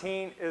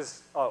 5:14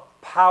 is a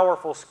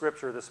powerful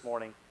scripture this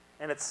morning,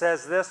 and it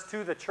says this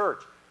to the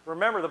church.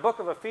 Remember, the book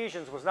of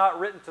Ephesians was not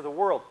written to the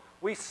world.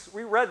 We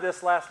read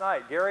this last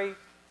night. Gary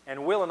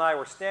and Will and I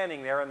were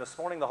standing there, and this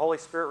morning the Holy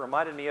Spirit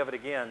reminded me of it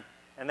again,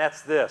 and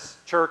that's this.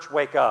 Church,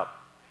 wake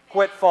up.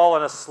 Quit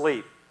falling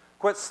asleep.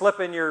 Quit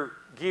slipping your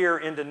gear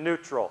into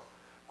neutral.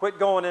 Quit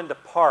going into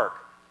park.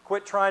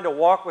 Quit trying to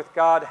walk with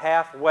God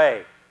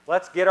halfway.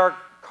 Let's get our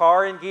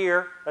car in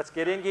gear. Let's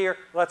get in gear.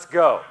 Let's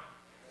go.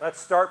 Let's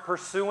start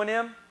pursuing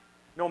Him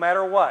no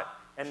matter what,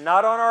 and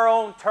not on our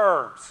own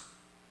terms.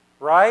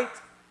 Right?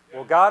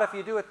 Well, God, if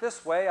you do it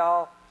this way,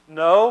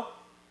 No.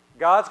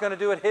 God's going to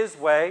do it His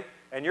way,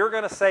 and you're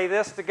going to say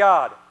this to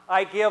God.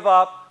 I give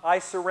up. I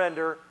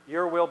surrender.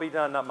 Your will be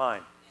done, not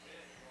mine.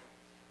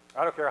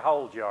 I don't care how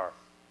old you are.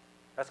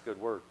 That's a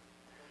good word.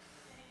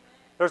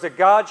 There's a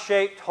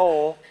God-shaped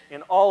hole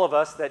in all of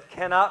us that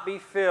cannot be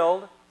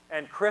filled,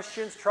 and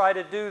Christians try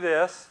to do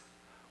this.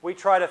 We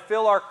try to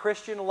fill our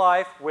Christian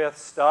life with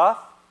stuff,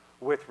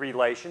 with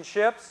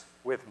relationships,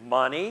 with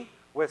money,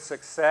 with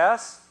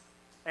success,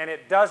 and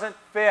it doesn't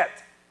fit.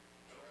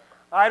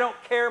 I don't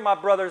care, my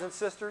brothers and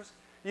sisters.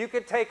 You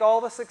could take all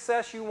the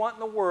success you want in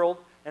the world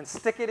and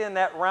stick it in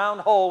that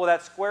round hole with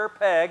that square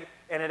peg,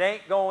 and it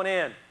ain't going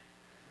in.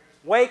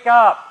 Wake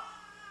up.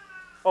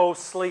 O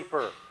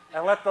sleeper,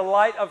 and let the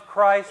light of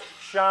Christ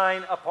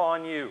shine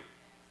upon you.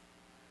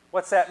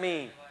 What's that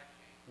mean?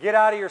 Get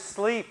out of your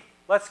sleep.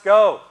 Let's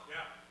go. Yeah.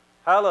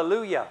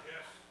 Hallelujah.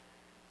 Yes.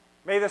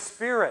 May the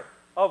spirit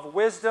of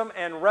wisdom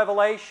and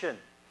revelation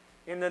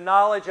in the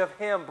knowledge of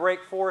Him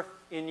break forth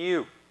in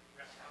you.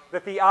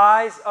 That the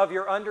eyes of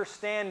your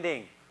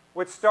understanding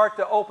would start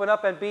to open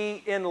up and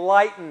be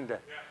enlightened.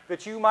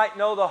 That you might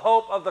know the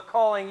hope of the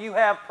calling you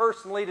have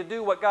personally to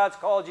do what God's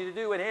called you to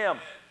do in Him.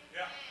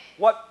 Yeah.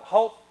 What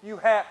hope you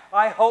have.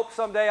 I hope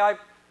someday I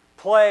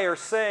play or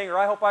sing, or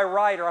I hope I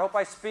write, or I hope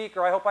I speak,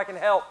 or I hope I can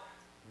help.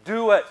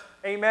 Do it.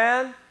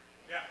 Amen?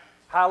 Yeah.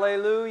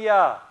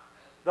 Hallelujah.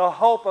 The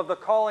hope of the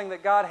calling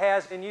that God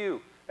has in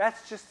you.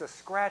 That's just a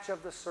scratch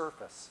of the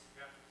surface.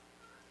 Yeah.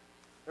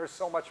 There's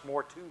so much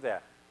more to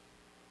that.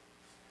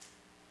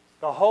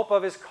 The hope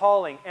of His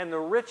calling and the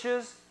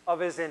riches of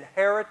His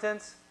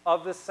inheritance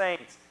of the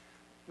saints.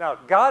 Now,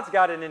 God's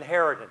got an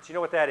inheritance. You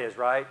know what that is,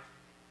 right?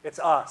 It's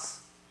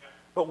us.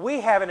 But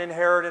we have an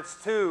inheritance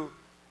too.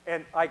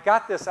 And I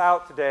got this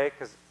out today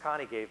because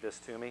Connie gave this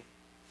to me.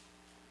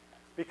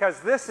 Because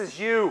this is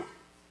you.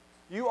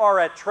 You are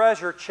a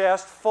treasure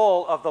chest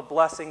full of the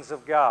blessings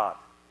of God.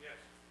 Yes.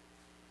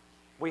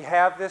 We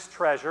have this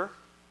treasure.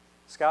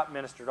 Scott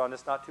ministered on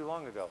this not too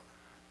long ago.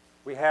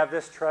 We have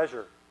this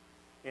treasure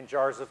in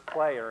jars of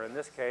clay, or in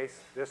this case,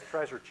 this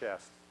treasure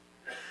chest.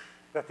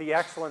 That the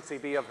excellency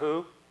be of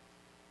who?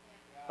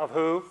 Of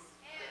who?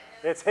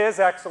 It's His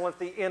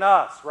excellency in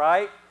us,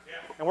 right? Yeah.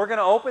 And we're going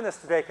to open this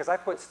today because I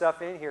put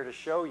stuff in here to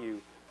show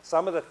you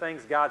some of the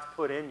things God's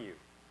put in you.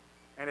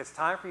 And it's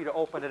time for you to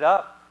open it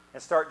up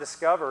and start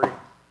discovering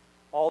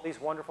all these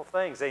wonderful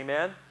things.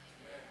 Amen?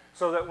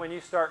 So that when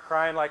you start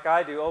crying like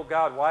I do, oh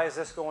God, why is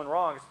this going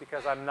wrong? It's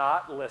because I'm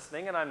not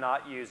listening and I'm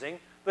not using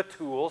the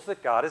tools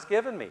that God has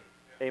given me.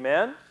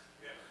 Amen?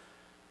 Yes.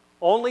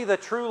 Only the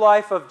true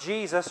life of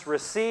Jesus,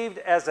 received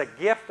as a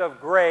gift of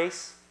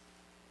grace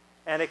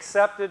and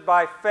accepted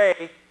by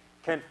faith,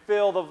 can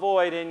fill the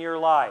void in your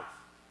life.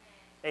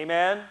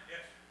 Amen? Yes.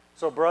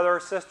 So brother or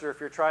sister, if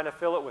you're trying to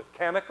fill it with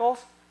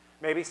chemicals,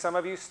 maybe some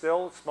of you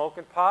still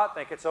smoking pot,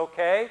 think it's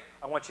okay.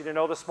 I want you to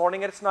know this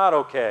morning that it's not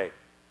okay.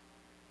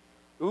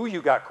 Ooh,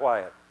 you got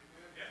quiet.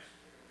 Yes.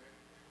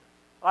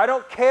 I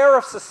don't care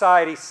if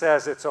society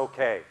says it's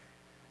okay.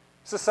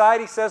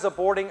 Society says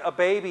aborting a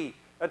baby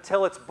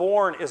until it's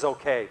born is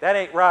okay. That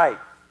ain't right.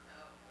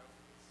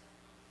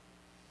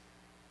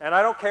 And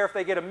I don't care if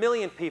they get 1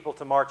 million people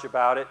to march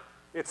about it.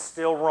 It's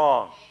still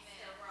wrong.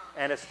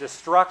 And it's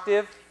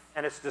destructive,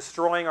 and it's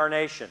destroying our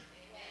nation.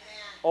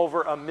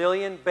 Over 1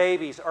 million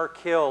babies are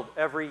killed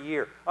every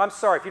year. I'm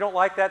sorry, if you don't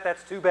like that,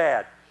 that's too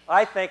bad.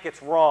 I think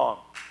it's wrong.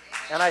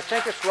 And I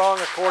think it's wrong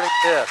according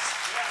to this.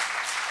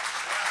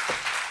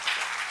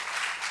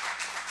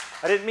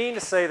 I didn't mean to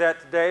say that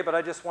today, but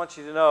I just want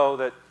you to know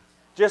that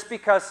just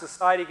because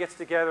society gets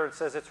together and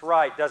says it's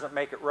right doesn't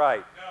make it right.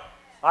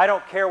 No. I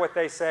don't care what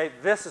they say.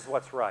 This is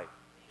what's right.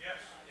 Yes.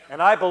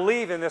 And I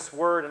believe in this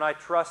word, and I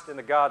trust in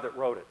the God that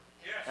wrote it.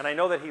 Yes. And I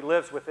know that He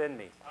lives within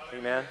me.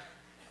 Amen.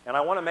 And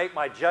I want to make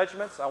my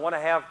judgments. I want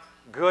to have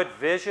good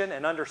vision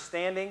and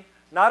understanding,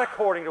 not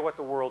according to what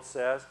the world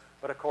says,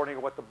 but according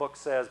to what the book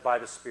says by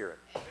the Spirit.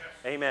 Yes.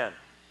 Amen.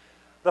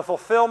 The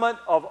fulfillment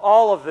of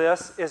all of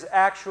this is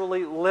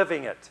actually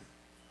living it.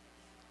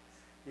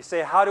 You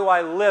say, how do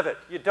I live it?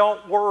 You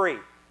don't worry.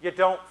 You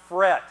don't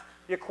fret.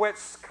 You quit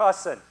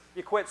cussing.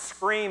 You quit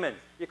screaming.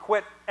 You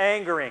quit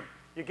angering.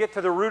 You get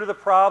to the root of the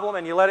problem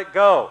and you let it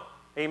go.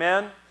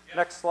 Amen? Yes.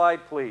 Next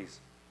slide,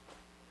 please.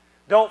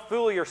 Don't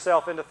fool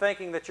yourself into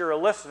thinking that you're a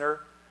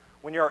listener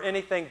when you're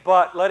anything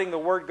but letting the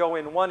word go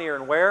in one ear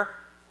and where?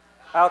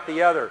 Out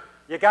the other.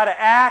 You got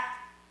to act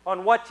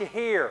on what you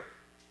hear.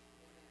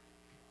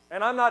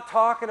 And I'm not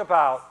talking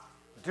about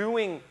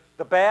doing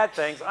the bad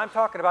things. I'm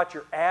talking about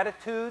your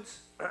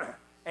attitudes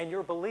and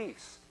your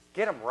beliefs.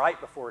 Get them right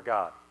before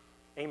God.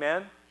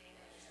 Amen?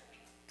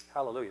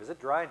 Hallelujah. Is it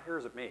dry in here or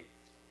is it me?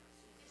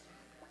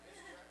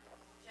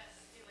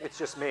 It's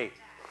just me.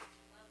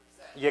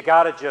 You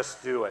got to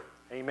just do it.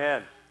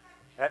 Amen.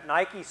 That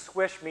Nike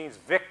swish means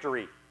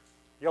victory.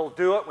 You'll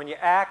do it when you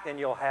act, and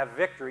you'll have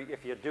victory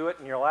if you do it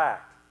and you'll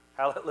act.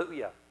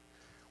 Hallelujah.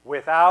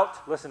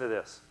 Without, listen to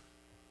this.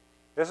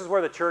 This is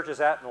where the church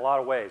is at in a lot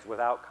of ways,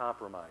 without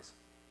compromise.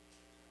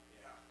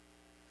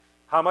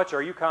 How much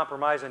are you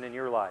compromising in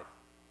your life?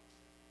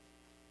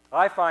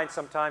 I find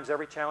sometimes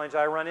every challenge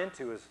I run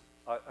into is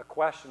a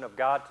question of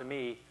God to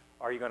me,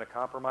 are you going to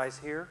compromise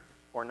here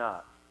or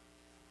not?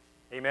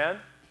 Amen?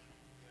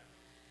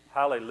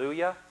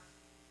 Hallelujah.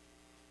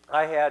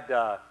 I had,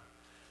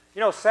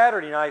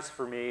 Saturday nights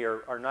for me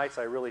are nights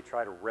I really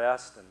try to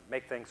rest and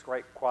make things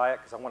quite quiet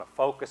because I want to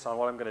focus on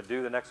what I'm going to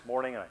do the next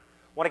morning, and I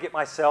want to get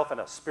myself in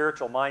a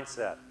spiritual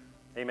mindset.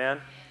 Amen?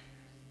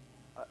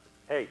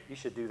 Hey, you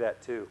should do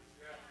that too.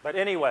 But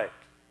anyway,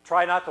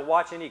 try not to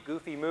watch any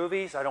goofy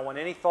movies. I don't want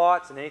any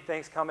thoughts and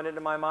anything's coming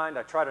into my mind.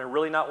 I try to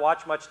really not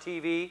watch much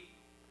TV.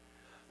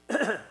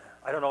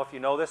 I don't know if you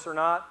know this or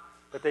not,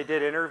 but they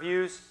did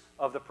interviews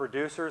of the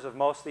producers of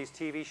most of these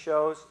TV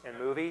shows and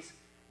movies.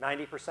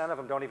 90% of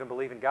them don't even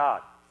believe in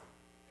God.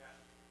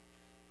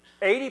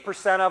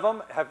 80% of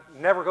them have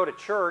never go to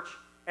church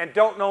and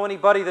don't know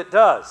anybody that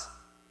does.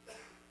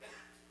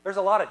 There's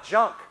a lot of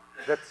junk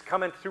that's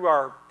coming through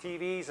our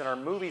TVs and our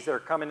movies that are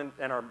coming in,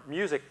 and our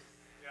music.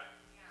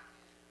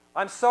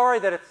 I'm sorry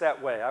that it's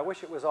that way. I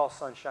wish it was all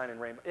sunshine and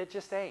rainbow. It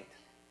just ain't.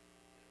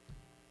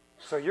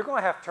 So you're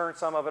going to have to turn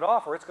some of it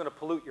off, or it's going to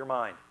pollute your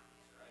mind.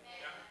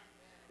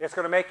 It's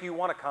going to make you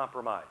want to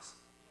compromise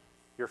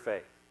your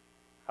faith.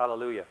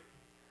 Hallelujah.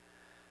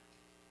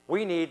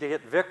 We need to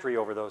get victory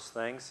over those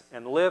things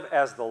and live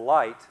as the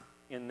light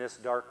in this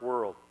dark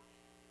world.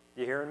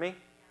 You hearing me?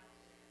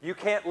 You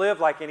can't live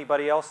like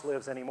anybody else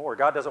lives anymore.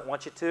 God doesn't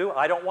want you to.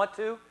 I don't want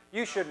to.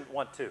 You shouldn't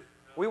want to.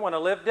 We want to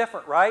live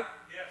different, right?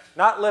 Yes.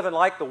 Not living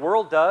like the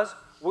world does.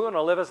 We want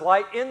to live as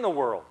light in the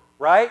world,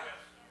 right?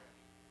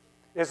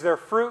 Is there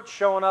fruit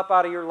showing up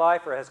out of your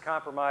life, or has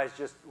compromise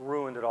just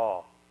ruined it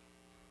all?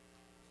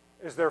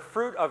 Is there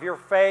fruit of your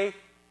faith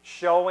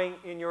showing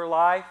in your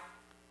life?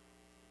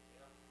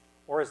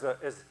 Or is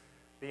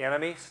the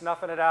enemy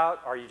snuffing it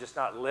out? Are you just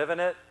not living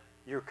it?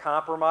 You're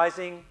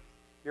compromising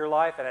your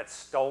life and it's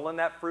stolen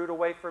that fruit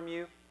away from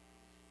you?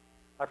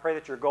 I pray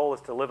that your goal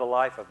is to live a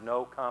life of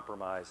no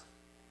compromise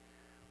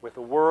with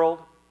the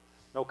world,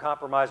 no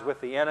compromise with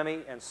the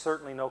enemy, and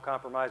certainly no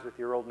compromise with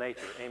your old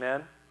nature.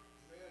 Amen?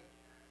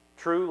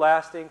 True,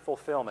 lasting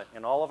fulfillment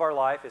in all of our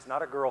life is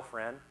not a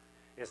girlfriend,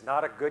 is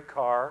not a good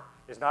car,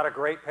 is not a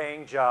great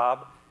paying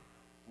job.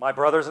 My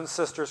brothers and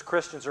sisters,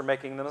 Christians, are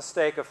making the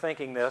mistake of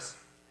thinking this,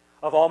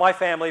 of all my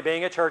family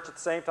being at church at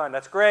the same time.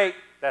 That's great.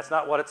 That's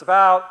not what it's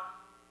about.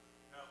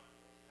 No.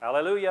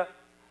 Hallelujah.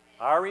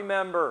 I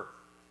remember,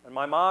 and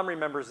my mom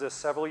remembers this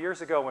several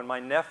years ago, when my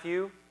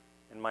nephew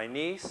and my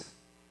niece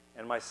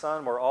and my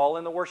son were all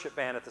in the worship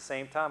band at the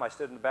same time. I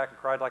stood in the back and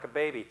cried like a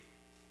baby.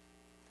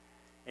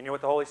 And you know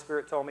what the Holy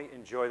Spirit told me?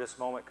 Enjoy this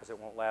moment because it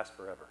won't last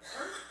forever.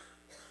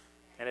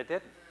 And it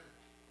didn't.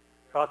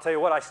 But I'll tell you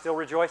what, I still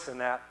rejoice in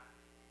that.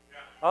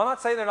 I'm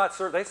not saying they're not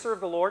served. They serve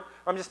the Lord.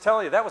 I'm just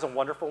telling you, that was a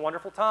wonderful,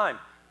 wonderful time.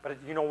 But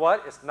you know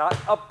what? It's not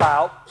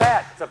about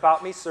that. It's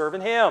about me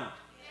serving Him.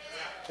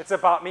 It's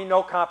about me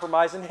no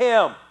compromising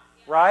Him.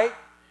 Right?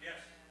 Yes.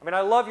 I mean,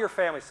 I love your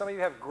family. Some of you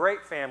have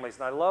great families,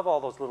 and I love all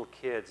those little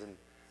kids and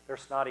their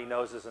snotty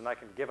noses, and I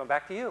can give them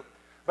back to you.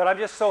 But I'm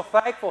just so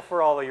thankful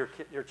for all of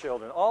your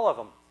children, all of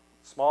them,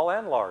 small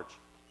and large.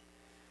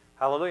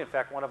 Hallelujah. In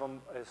fact, one of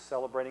them is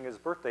celebrating his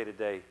birthday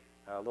today,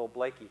 little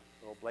Blakey.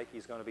 Little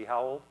Blakey's going to be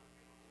how old?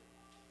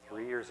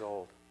 3 years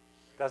old.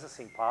 Doesn't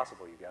seem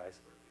possible, you guys.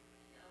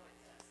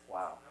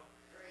 Wow.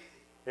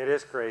 It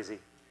is crazy.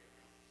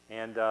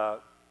 And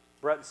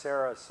Brett and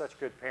Sarah are such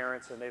good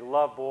parents, and they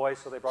love boys,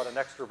 so they brought an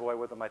extra boy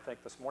with them, I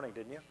think, this morning,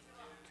 didn't you?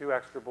 2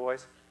 extra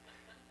boys.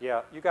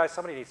 Yeah, you guys,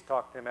 somebody needs to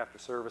talk to him after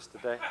service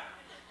today.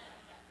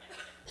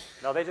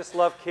 No, they just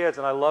love kids,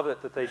 and I love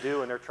it that they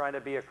do, and they're trying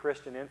to be a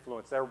Christian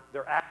influence.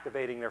 They're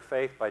activating their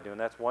faith by doing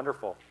that. That's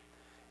wonderful.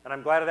 And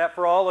I'm glad of that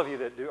for all of you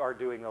that are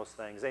doing those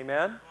things.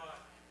 Amen?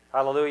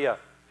 Hallelujah.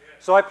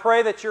 So I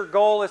pray that your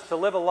goal is to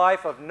live a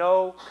life of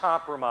no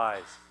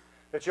compromise,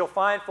 that you'll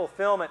find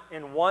fulfillment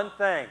in one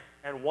thing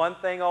and one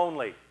thing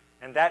only,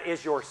 and that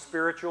is your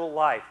spiritual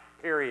life,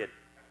 period.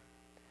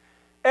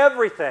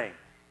 Everything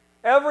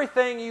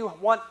you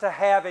want to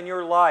have in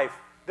your life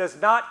does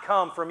not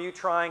come from you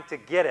trying to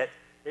get it.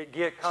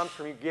 It comes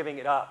from you giving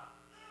it up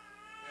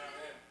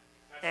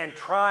and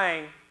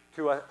trying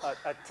to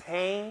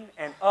attain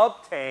and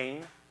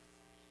obtain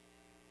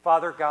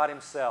Father God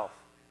Himself.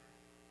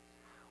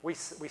 We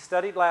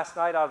studied last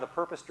night out of the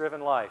Purpose-Driven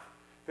Life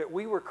that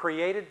we were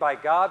created by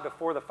God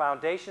before the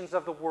foundations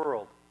of the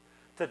world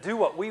to do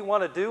what we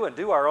want to do and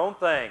do our own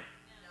thing.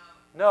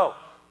 No.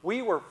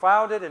 We were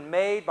founded and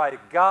made by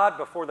God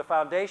before the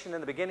foundation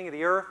in the beginning of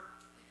the earth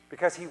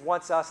because He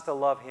wants us to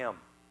love Him.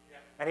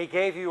 And He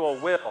gave you a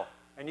will,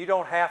 and you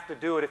don't have to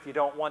do it if you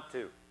don't want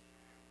to.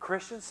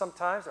 Christians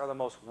sometimes are the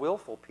most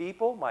willful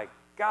people, my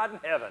God in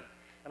heaven.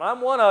 And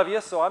I'm one of you,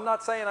 so I'm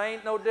not saying I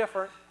ain't no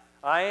different.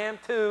 I am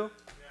too.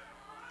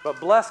 But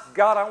bless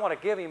God, I want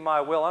to give Him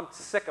my will. I'm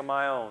sick of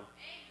my own. Amen.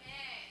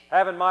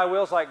 Having my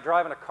will's like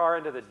driving a car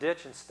into the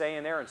ditch and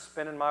staying there and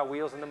spinning my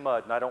wheels in the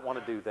mud, and I don't want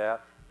to do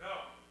that. No.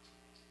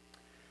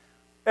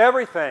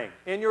 Everything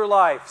in your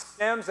life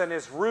stems and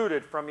is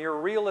rooted from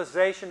your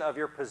realization of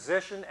your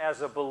position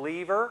as a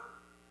believer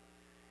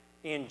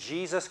in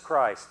Jesus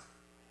Christ.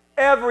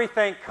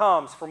 Everything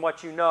comes from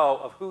what you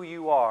know of who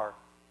you are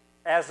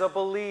as a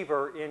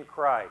believer in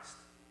Christ.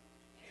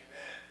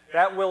 Amen.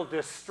 That will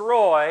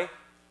destroy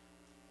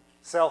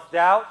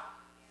self-doubt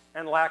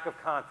and lack of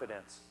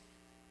confidence.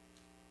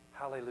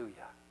 Hallelujah.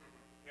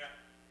 Yeah.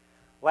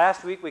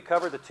 Last week we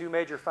covered the 2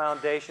 major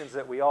foundations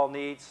that we all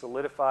need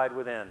solidified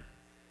within.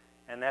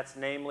 And that's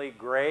namely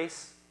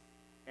grace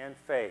and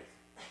faith.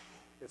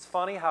 It's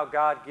funny how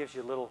God gives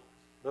you little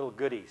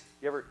goodies.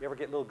 You ever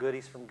get little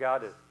goodies from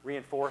God to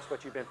reinforce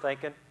what you've been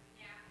thinking?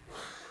 Yeah.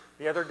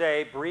 The other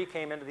day, Bree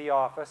came into the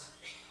office,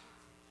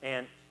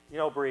 and you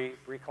know Bree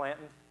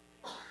Clanton?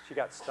 She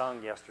got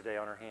stung yesterday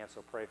on her hand,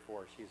 so pray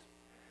for her.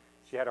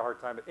 She had a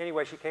hard time. But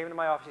anyway, she came into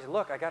my office. She said,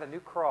 look, I got a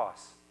new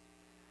cross.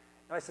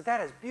 And I said,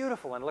 that is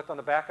beautiful. And I looked on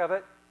the back of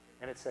it,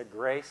 and it said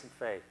grace and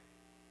faith.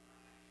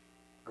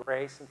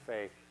 Grace and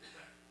faith.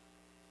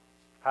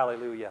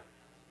 Hallelujah.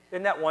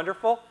 Isn't that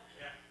wonderful?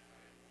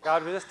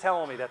 God was just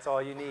telling me that's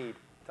all you need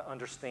to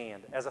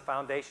understand. As a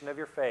foundation of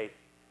your faith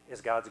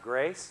is God's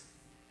grace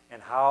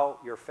and how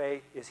your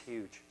faith is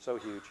huge, so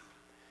huge.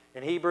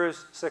 In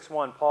Hebrews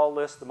 6:1, Paul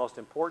lists the most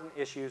important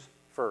issues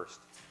first.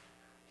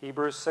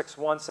 Hebrews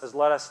 6:1 says,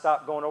 let us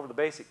stop going over the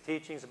basic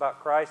teachings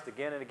about Christ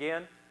again and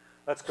again.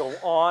 Let's go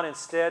on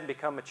instead and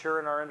become mature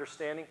in our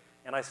understanding.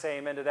 And I say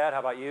amen to that. How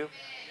about you?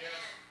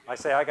 I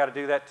say I got to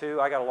do that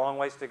too. I got a long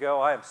ways to go.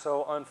 I am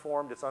so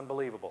unformed, it's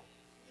unbelievable.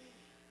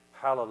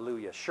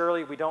 Hallelujah.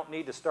 Surely we don't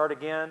need to start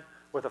again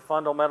with the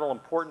fundamental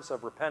importance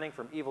of repenting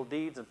from evil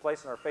deeds and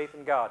placing our faith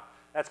in God.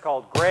 That's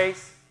called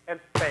grace and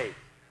faith.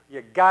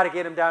 You got to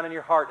get them down in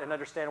your heart and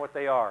understand what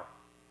they are.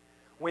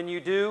 When you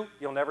do,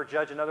 you'll never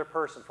judge another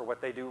person for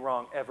what they do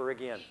wrong ever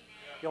again.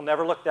 You'll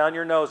never look down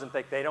your nose and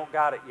think they don't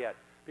got it yet.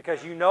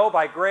 Because you know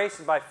by grace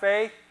and by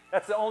faith,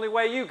 that's the only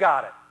way you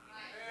got it.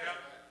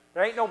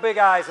 There ain't no big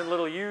I's and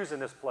little U's in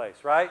this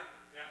place, right?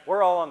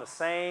 We're all on the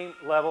same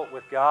level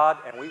with God,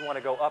 and we want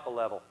to go up a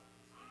level.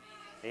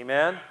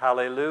 Amen.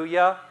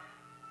 Hallelujah.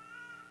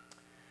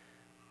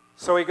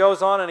 So he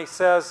goes on and he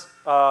says,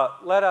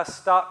 let us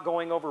stop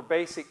going over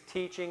basic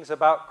teachings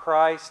about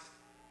Christ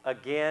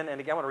again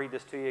and again. I want to read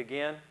this to you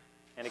again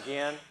and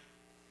again.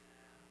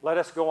 Let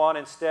us go on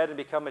instead and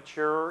become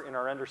mature in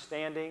our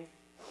understanding.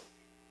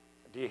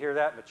 Do you hear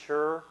that?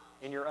 Mature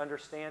in your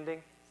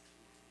understanding.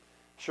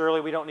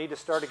 Surely we don't need to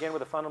start again with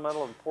the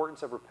fundamental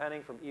importance of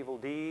repenting from evil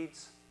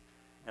deeds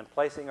and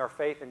placing our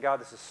faith in God.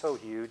 This is so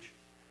huge.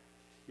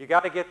 You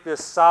got to get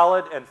this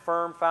solid and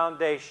firm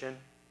foundation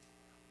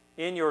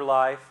in your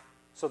life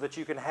so that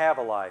you can have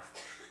a life.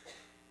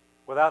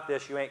 Without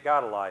this, you ain't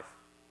got a life.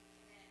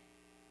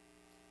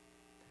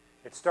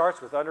 It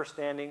starts with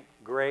understanding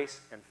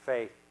grace and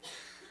faith.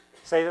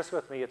 Say this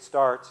with me. It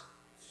starts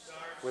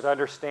with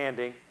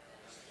understanding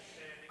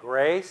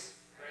grace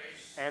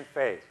and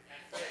faith.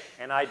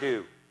 And I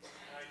do.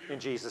 In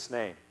Jesus'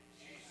 name.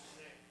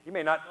 You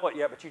may not know it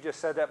yet, but you just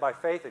said that by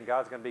faith, and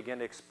God's going to begin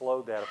to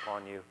explode that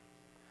upon you.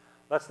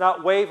 Let's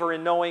not waver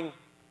in knowing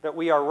that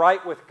we are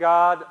right with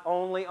God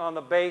only on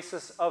the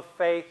basis of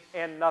faith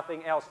and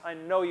nothing else. I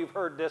know you've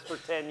heard this for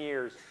 10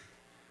 years.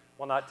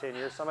 Well, not 10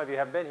 years. Some of you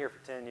haven't been here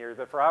for 10 years,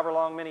 but for however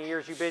long many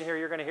years you've been here,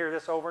 you're going to hear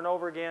this over and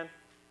over again.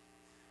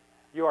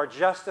 You are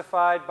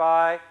justified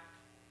by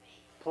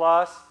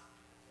plus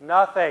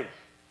nothing.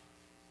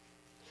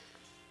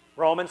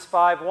 Romans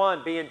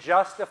 5:1, being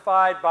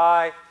justified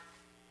by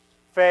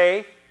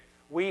faith,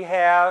 we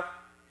have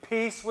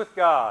peace with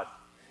God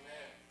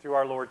through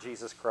our Lord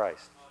Jesus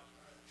Christ.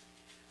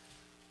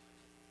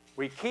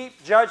 We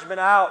keep judgment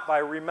out by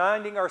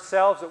reminding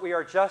ourselves that we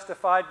are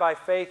justified by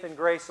faith and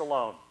grace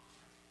alone.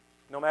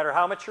 No matter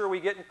how mature we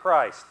get in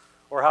Christ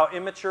or how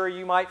immature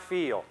you might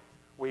feel,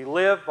 we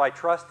live by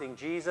trusting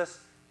Jesus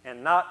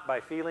and not by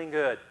feeling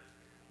good.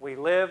 We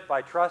live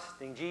by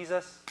trusting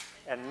Jesus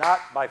and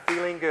not by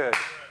feeling good.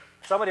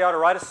 Somebody ought to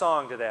write a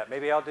song to that.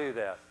 Maybe I'll do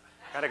that.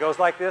 Kind of goes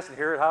like this, and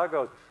here's how it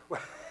goes.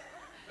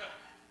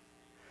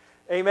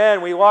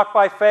 Amen. We walk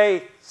by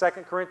faith,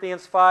 2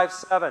 Corinthians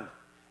 5:7,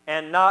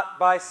 and not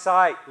by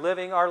sight,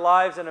 living our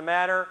lives in a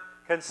manner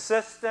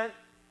consistent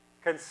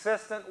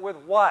with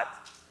what?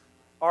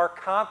 Our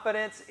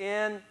confidence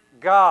in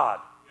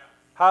God. Yeah.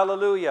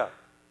 Hallelujah.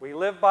 We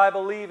live by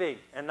believing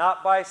and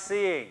not by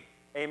seeing.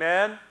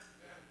 Amen? Yeah.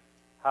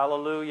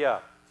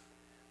 Hallelujah.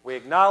 We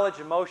acknowledge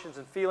emotions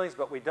and feelings,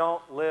 but we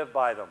don't live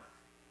by them.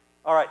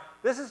 All right,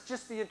 this is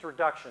just the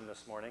introduction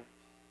this morning.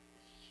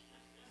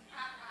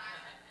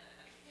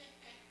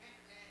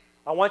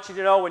 I want you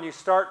to know when you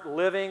start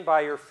living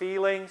by your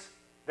feelings,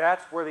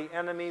 that's where the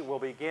enemy will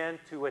begin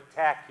to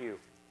attack you.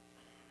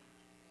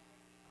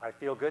 I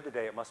feel good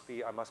today. I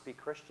must be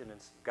Christian, and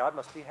God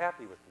must be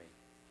happy with me.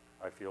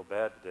 I feel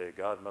bad today.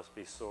 God must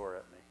be sore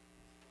at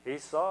me. He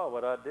saw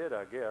what I did,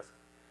 I guess.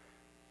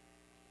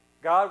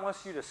 God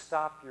wants you to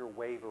stop your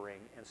wavering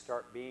and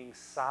start being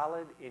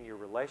solid in your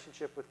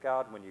relationship with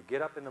God. When you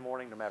get up in the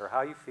morning, no matter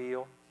how you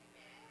feel,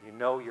 you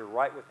know you're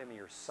right with Him, and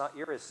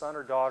you're His son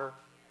or daughter,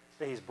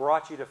 that He's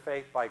brought you to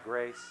faith by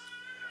grace,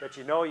 that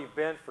you know you've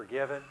been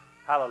forgiven,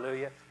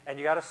 hallelujah, and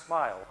you got a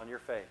smile on your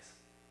face.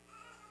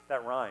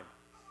 That rhymed.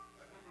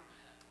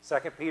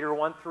 2 Peter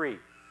 1:3.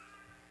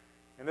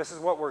 And this is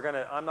what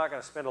I'm not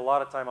going to spend a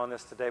lot of time on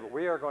this today, but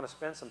we are going to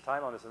spend some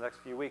time on this in the next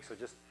few weeks. So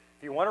just,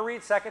 if you want to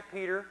read 2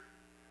 Peter,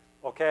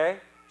 okay,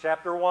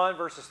 chapter 1,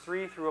 verses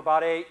 3 through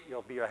about 8,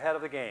 you'll be ahead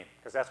of the game,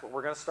 because that's what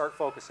we're going to start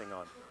focusing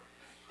on.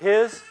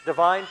 His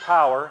divine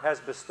power has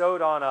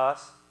bestowed on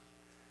us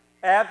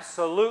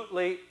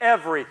absolutely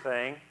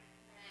everything.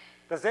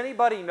 Does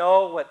anybody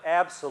know what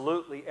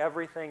absolutely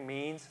everything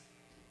means?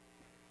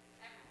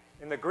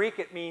 In the Greek,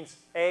 it means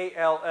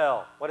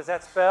A-L-L. What does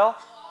that spell?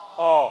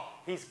 All.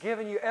 He's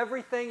given you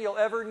everything you'll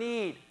ever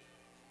need.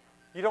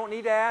 You don't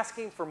need to ask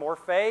Him for more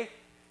faith.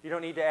 You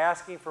don't need to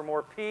ask Him for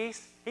more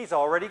peace. He's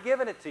already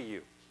given it to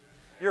you.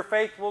 Your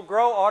faith will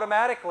grow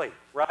automatically,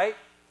 right?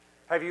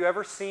 Have you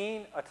ever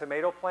seen a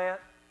tomato plant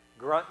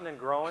grunting and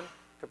growing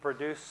to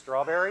produce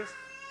strawberries?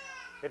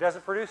 It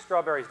doesn't produce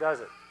strawberries, does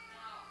it?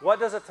 What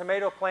does a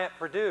tomato plant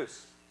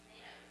produce?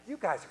 You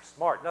guys are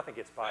smart. Nothing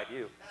gets by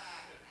you.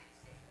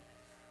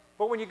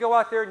 But when you go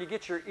out there and you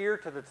get your ear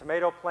to the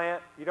tomato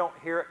plant, you don't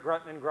hear it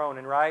grunting and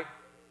groaning, right?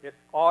 It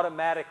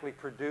automatically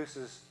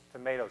produces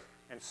tomatoes.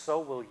 And so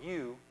will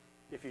you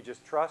if you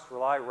just trust,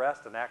 rely,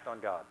 rest, and act on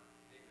God.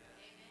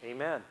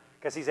 Amen.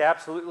 Because He's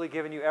absolutely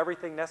given you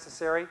everything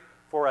necessary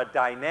for a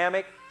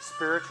dynamic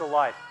spiritual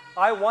life.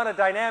 I want a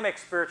dynamic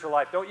spiritual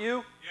life, don't you?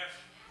 Yes.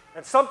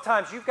 And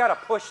sometimes you've got to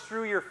push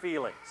through your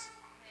feelings.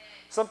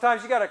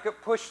 Sometimes you've got to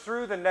push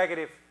through the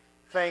negative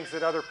things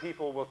that other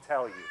people will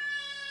tell you.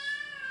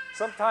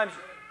 Sometimes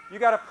you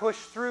got to push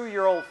through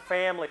your old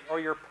family or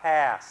your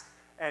past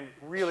and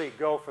really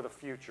go for the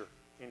future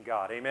in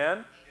God. Amen?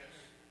 Yes.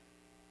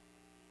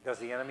 Does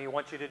the enemy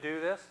want you to do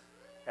this?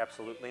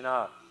 Absolutely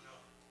not.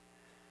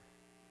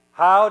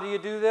 How do you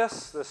do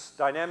this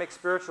dynamic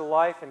spiritual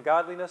life and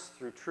godliness?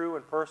 Through true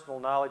and personal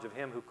knowledge of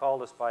Him who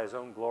called us by His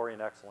own glory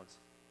and excellence.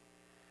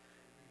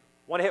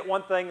 I want to hit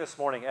one thing this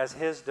morning as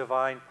His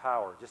divine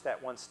power. Just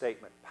that one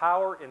statement.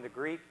 Power in the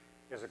Greek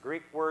is a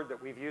Greek word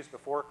that we've used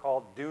before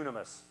called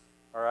dunamis.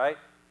 All right?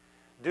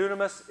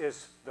 Dunamis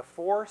is the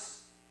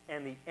force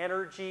and the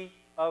energy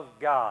of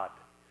God.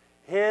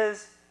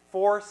 His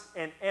force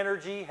and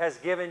energy has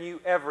given you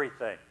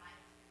everything.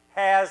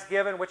 Has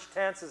given, which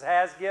tense is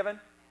has given?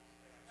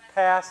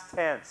 Past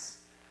tense.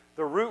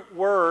 The root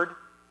word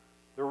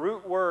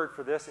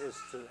for this is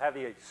to have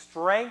the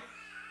strength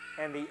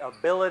and the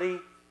ability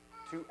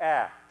to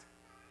act.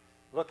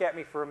 Look at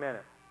me for a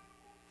minute.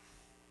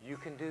 You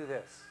can do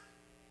this.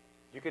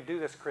 You can do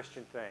this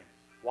Christian thing.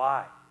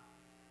 Why?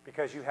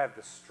 Because you have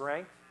the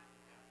strength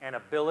and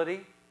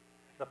ability,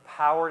 the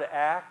power to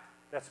act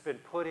that's been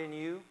put in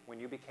you when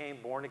you became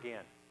born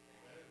again.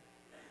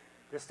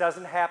 This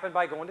doesn't happen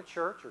by going to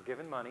church or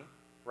giving money,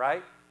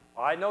 right?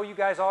 I know you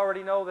guys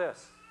already know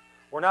this.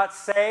 We're not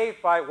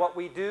saved by what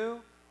we do.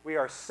 We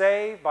are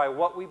saved by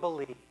what we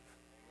believe.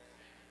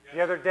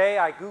 The other day,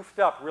 I goofed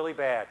up really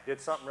bad. Did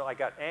something, I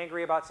got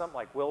angry about something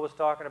like Will was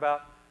talking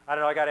about. I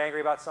don't know, I got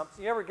angry about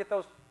something. You ever get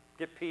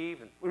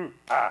peeved and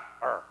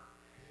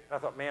And I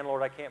thought, man,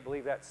 Lord, I can't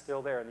believe that's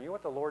still there. And you know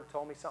what the Lord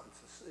told me? Something,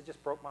 it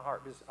just broke my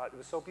heart. It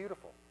was so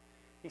beautiful.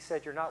 He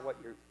said, you're not what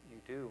you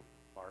do,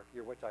 Mark.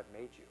 You're what I've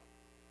made you.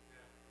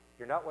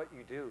 You're not what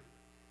you do.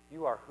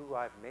 You are who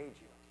I've made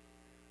you.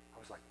 I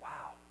was like,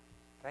 wow,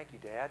 thank you,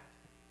 Dad.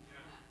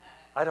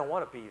 I don't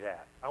want to be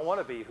that. I want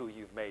to be who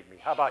you've made me.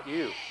 How about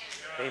you?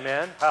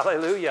 Amen.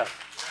 Hallelujah.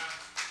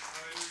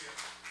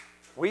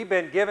 We've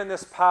been given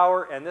this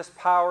power, and this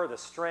power, the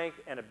strength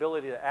and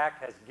ability to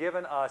act, has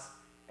given us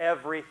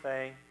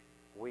everything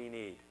we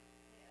need.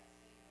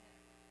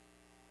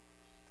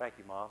 Thank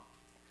you, Mom.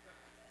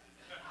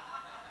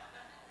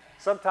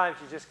 Sometimes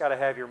you just got to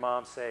have your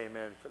mom say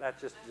amen. That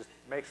just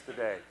makes the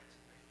day.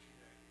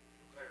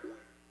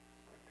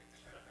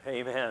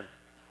 Amen.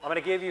 I'm going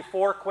to give you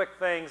 4 quick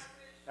things,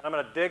 and I'm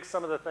going to dig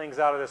some of the things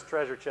out of this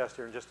treasure chest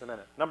here in just a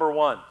minute. Number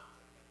 1.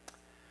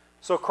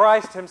 So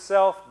Christ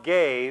Himself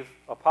gave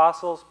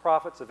apostles,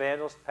 prophets,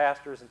 evangelists,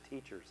 pastors, and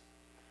teachers.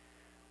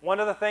 One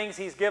of the things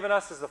He's given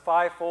us is the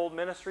 5-fold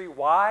ministry.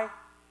 Why?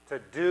 To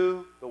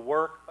do the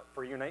work,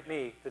 for you and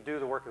me, to do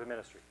the work of the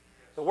ministry.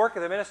 The work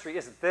of the ministry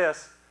isn't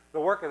this. The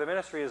work of the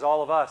ministry is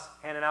all of us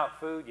handing out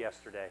food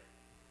yesterday,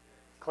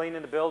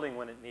 cleaning the building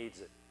when it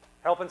needs it,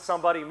 helping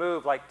somebody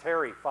move like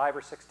Terry 5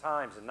 or 6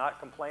 times and not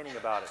complaining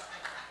about it.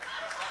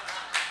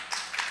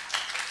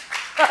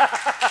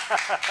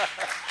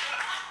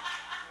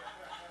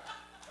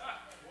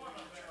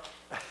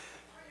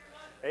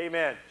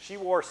 Amen. She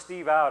wore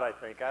Steve out, I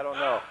think. I don't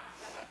know.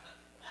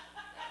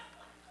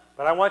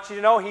 But I want you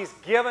to know He's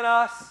given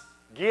us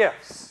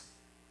gifts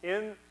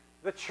in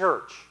the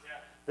church.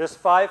 This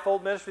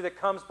 5-fold ministry that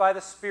comes by the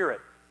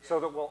Spirit, so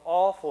that we'll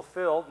all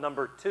fulfill,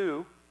 number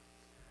 2,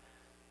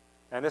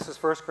 and this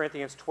is 1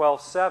 Corinthians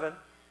 12:7,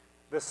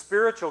 the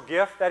spiritual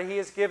gift that He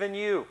has given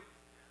you.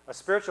 A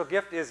spiritual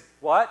gift is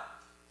what?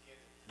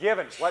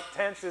 Given. What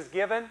tense is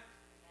given?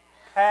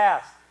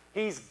 Past.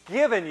 He's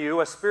given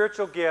you a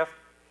spiritual gift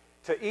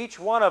to each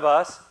one of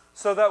us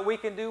so that we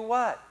can do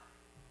what?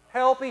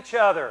 Help each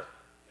other.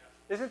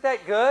 Isn't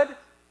that good?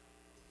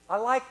 I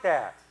like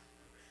that.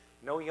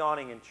 No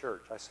yawning in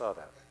church. I saw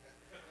that.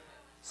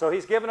 So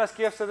He's given us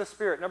gifts of the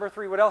Spirit. Number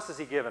 3, what else has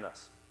He given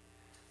us?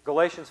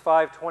 Galatians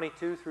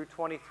 5:22 through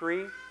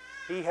 23.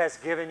 He has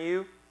given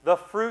you the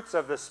fruits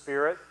of the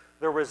Spirit.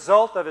 The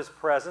result of His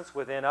presence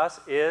within us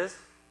is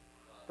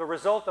the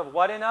result of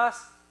what in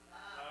us?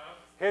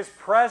 His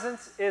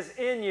presence is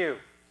in you.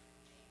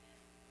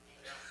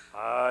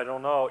 I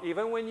don't know.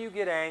 Even when you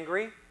get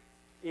angry,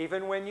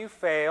 even when you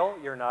fail,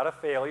 you're not a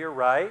failure,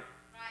 right?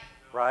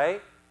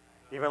 Right?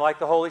 Even like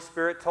the Holy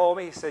Spirit told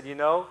me, He said, you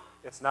know,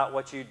 it's not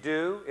what you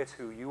do, it's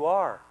who you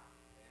are.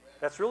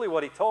 That's really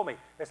what He told me.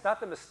 It's not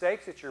the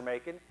mistakes that you're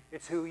making,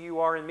 it's who you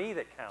are in me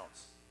that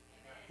counts.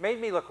 made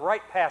me look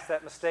right past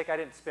that mistake. I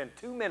didn't spend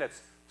 2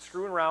 minutes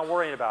screwing around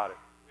worrying about it.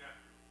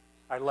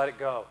 I let it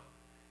go.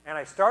 And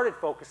I started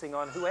focusing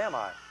on who am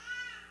I?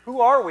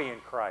 Who are we in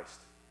Christ?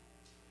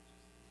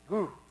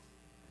 Who?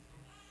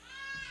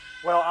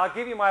 Well, I'll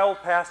give you my old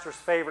pastor's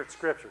favorite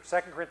scripture,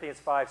 2 Corinthians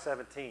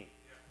 5:17.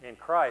 In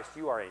Christ,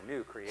 you are a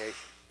new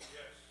creation.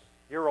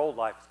 Your old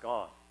life is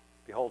gone.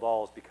 Behold,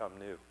 all has become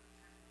new.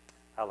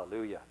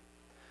 Hallelujah.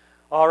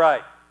 All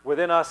right.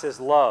 Within us is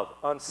love,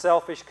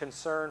 unselfish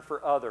concern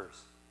for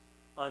others.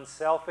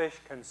 Unselfish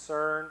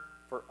concern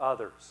for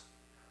others.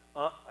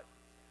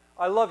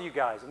 I love you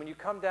guys. And when you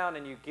come down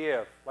and you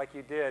give, like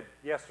you did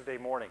yesterday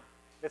morning,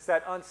 it's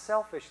that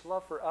unselfish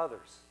love for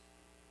others.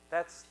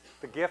 That's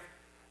the gift.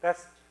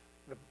 That's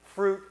the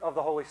fruit of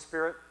the Holy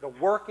Spirit. The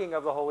working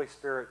of the Holy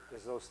Spirit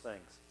is those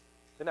things.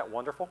 Isn't that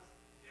wonderful?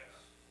 Yes.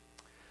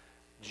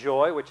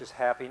 Joy, which is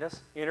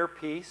happiness. Inner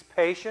peace.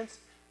 Patience.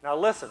 Now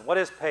listen, what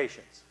is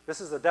patience? This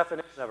is the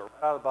definition of it right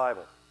out of the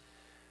Bible.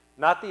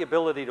 Not the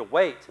ability to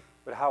wait,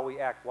 but how we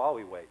act while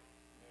we wait.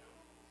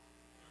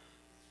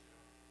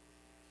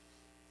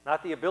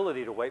 Not the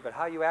ability to wait, but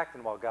how you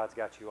acting while God's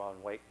got you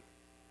on waiting.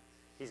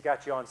 He's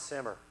got you on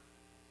simmer,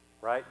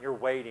 right? You're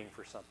waiting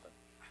for something.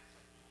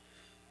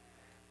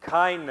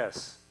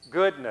 Kindness,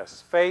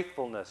 goodness,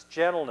 faithfulness,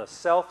 gentleness,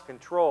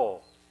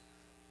 self-control.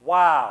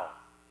 Wow.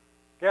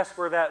 Guess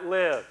where that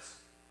lives?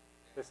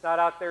 It's not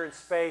out there in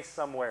space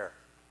somewhere.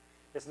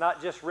 It's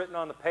not just written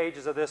on the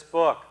pages of this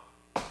book,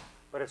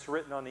 but it's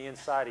written on the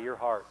inside of your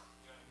heart.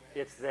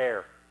 It's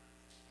there.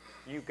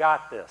 You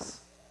got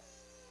this.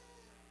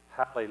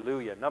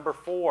 Hallelujah. Number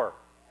 4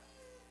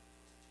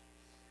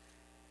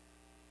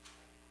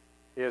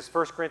 is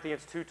 1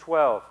 Corinthians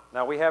 2:12.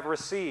 Now we have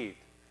received,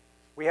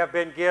 we have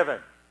been given,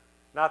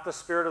 not the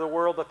spirit of the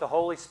world, but the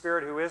Holy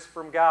Spirit who is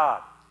from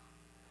God,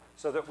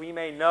 so that we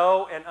may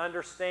know and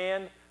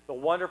understand the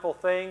wonderful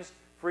things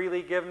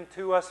freely given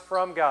to us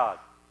from God.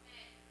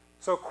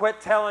 So quit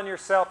telling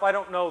yourself, I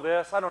don't know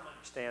this, I don't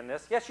understand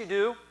this. Yes, you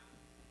do.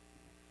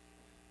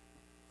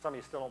 Some of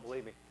you still don't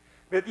believe me.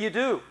 But you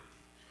do.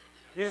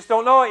 You just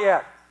don't know it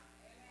yet.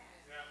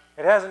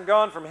 It hasn't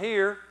gone from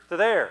here to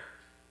there.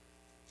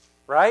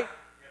 Right?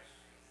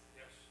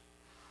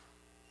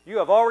 You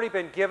have already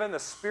been given the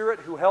Spirit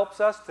who helps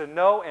us to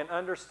know and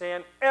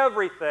understand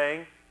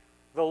everything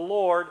the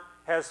Lord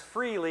has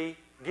freely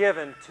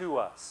given to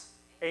us.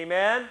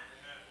 Amen?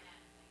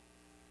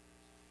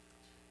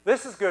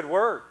 This is good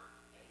word.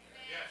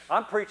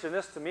 I'm preaching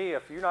this to me.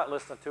 If you're not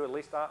listening to it, at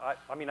least I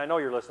mean, I know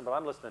you're listening, but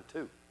I'm listening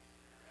too.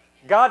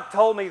 God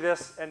told me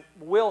this, and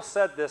Will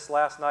said this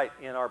last night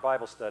in our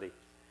Bible study.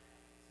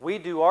 We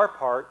do our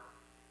part,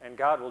 and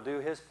God will do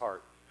His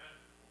part.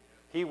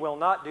 He will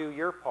not do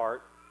your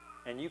part,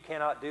 and you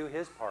cannot do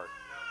His part.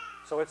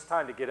 So it's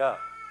time to get up.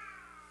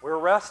 We're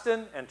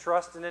resting and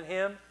trusting in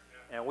Him,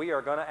 and we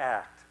are going to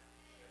act.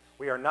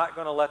 We are not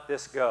going to let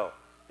this go.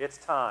 It's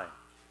time.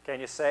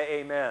 Can you say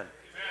amen?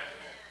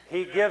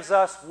 He gives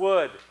us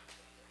wood,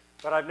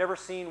 but I've never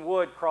seen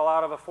wood crawl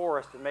out of a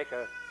forest and make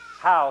a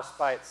house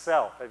by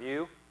itself. Have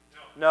you?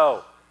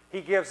 No.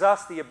 He gives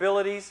us the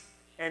abilities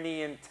and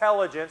the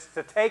intelligence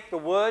to take the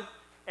wood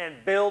and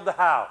build the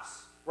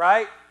house.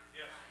 Right?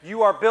 Yes.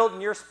 You are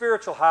building your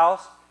spiritual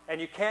house,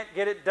 and you can't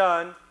get it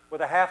done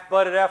with a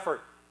half-butted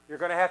effort. You're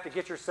going to have to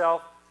get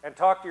yourself and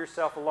talk to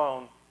yourself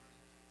alone.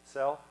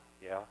 Self?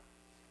 Yeah.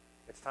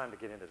 It's time to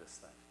get into this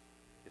thing.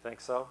 You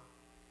think so?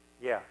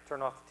 Yeah.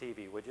 Turn off the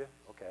TV, would you?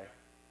 Okay.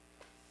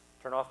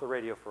 Turn off the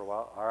radio for a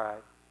while. All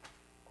right.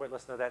 Quit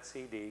listening to that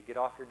CD. Get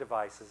off your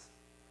devices.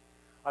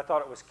 I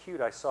thought it was cute.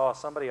 I saw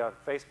somebody on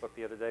Facebook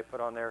the other day put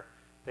on there,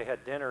 they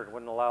had dinner and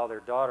wouldn't allow their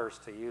daughters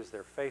to use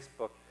their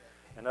Facebook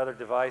and other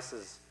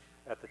devices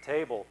at the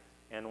table.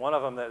 And one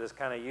of them that is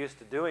kind of used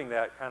to doing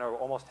that kind of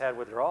almost had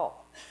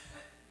withdrawal.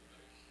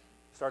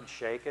 Started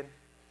shaking.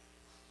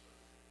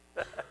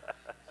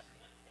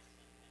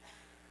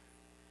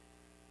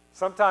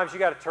 Sometimes you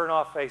got to turn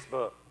off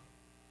Facebook.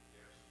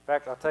 In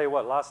fact, I'll tell you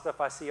what, a lot of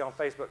stuff I see on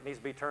Facebook needs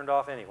to be turned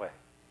off anyway.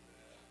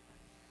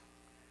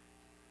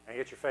 And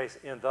get your face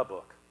in the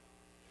book.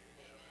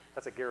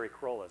 That's a Gary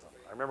Crowellism.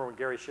 I remember when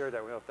Gary shared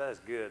that, we went, that is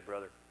good,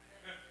 brother.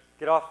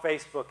 Get off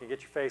Facebook and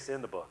get your face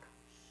in the book.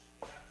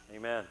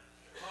 Amen.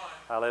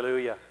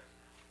 Hallelujah.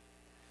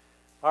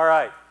 All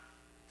right.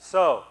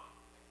 So,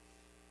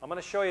 I'm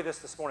going to show you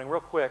this morning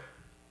real quick.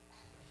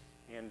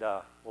 And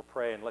we'll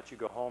pray and let you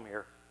go home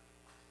here.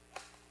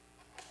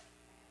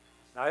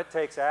 Now, it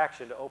takes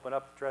action to open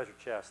up the treasure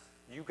chest.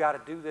 You got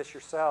to do this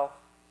yourself.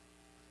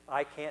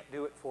 I can't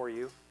do it for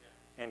you,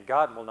 and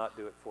God will not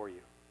do it for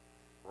you.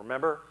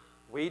 Remember,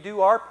 we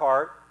do our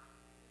part,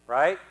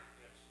 right?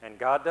 And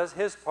God does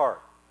His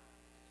part.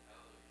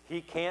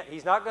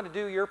 He's not going to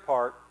do your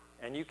part,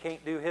 and you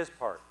can't do His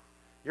part.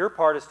 Your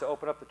part is to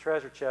open up the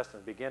treasure chest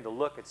and begin to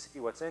look and see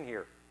what's in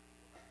here.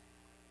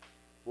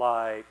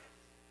 Like,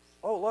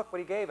 oh, look what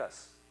He gave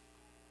us.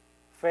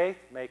 Faith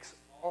makes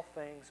all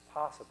things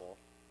possible.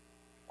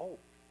 Oh,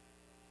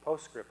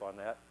 postscript on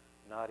that,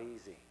 not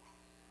easy.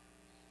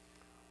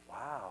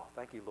 Wow,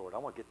 thank you, Lord. I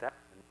want to get that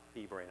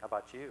in my brain. How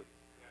about you?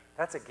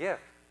 That's a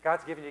gift.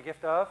 God's given you a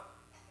gift of?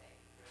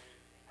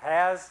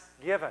 Has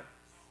given.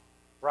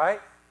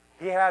 Right?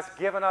 He has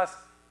given us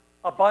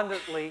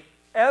abundantly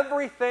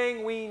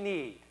everything we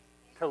need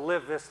to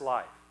live this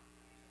life.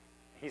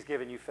 He's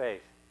given you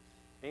faith.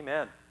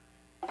 Amen.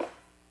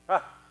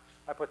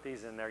 I put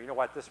these in there. You know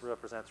what this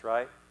represents,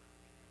 right?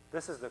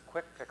 This is the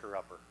quick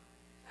picker-upper.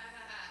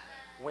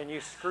 When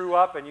you screw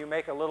up and you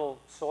make a little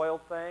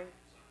soiled thing,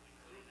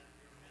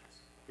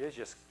 you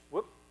just,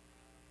 whoop,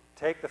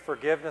 take the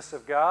forgiveness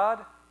of God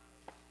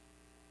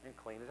and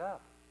clean it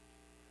up.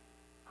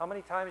 How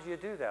many times do you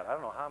do that? I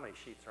don't know how many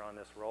sheets are on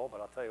this roll, but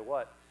I'll tell you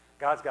what,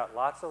 God's got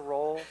lots of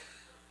rolls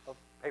of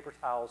paper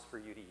towels for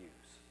you to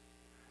use.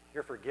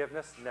 Your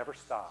forgiveness never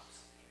stops.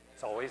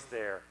 It's always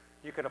there.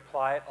 You can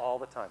apply it all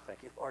the time.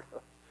 Thank you, Lord.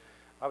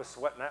 I was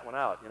sweating that one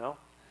out, you know.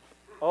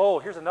 Oh,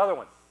 here's another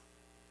one.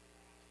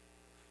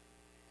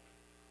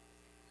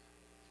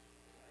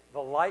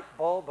 The light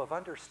bulb of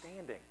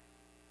understanding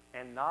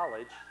and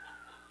knowledge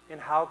in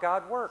how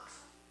God works.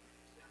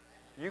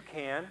 You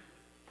can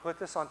put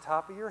this on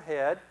top of your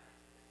head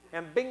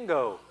and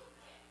bingo.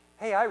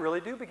 Hey, I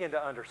really do begin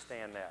to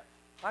understand that.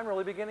 I'm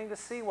really beginning to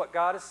see what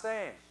God is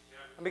saying.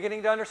 I'm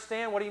beginning to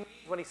understand what He means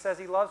when He says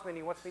He loves me and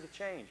He wants me to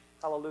change.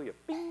 Hallelujah.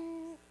 Bing.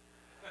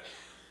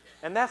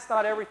 And that's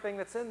not everything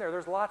that's in there.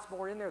 There's lots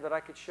more in there that I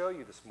could show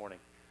you this morning.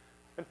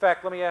 In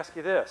fact, let me ask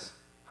you this.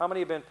 How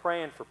many have been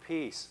praying for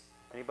peace?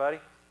 Anybody?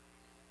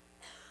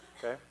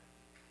 Okay.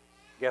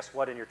 Guess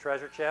what in your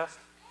treasure chest?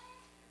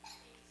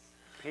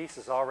 Peace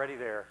is already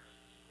there.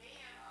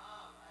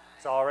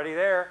 It's already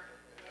there.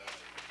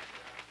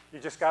 You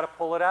just got to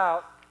pull it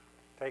out.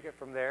 Take it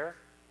from there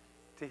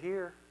to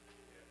here.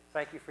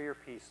 Thank you for your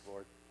peace,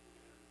 Lord.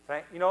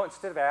 You know,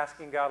 instead of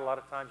asking God a lot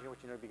of times, you know what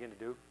you begin to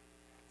do?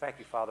 Thank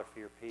you, Father, for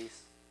your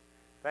peace.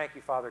 Thank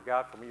you, Father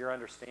God, for your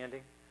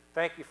understanding.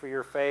 Thank you for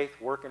your faith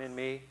working in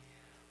me.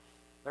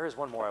 There is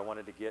one more I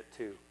wanted to get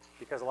to,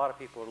 because a lot of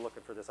people are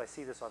looking for this. I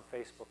see this on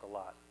Facebook a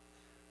lot.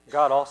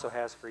 God also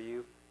has for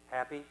you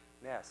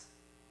happiness.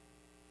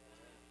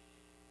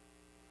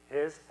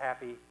 His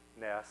happiness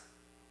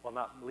will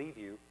not leave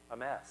you a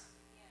mess.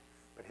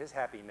 But His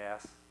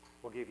happiness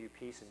will give you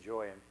peace and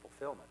joy and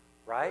fulfillment.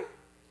 Right?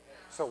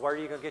 So where are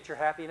you going to get your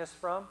happiness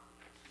from?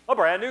 A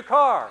brand new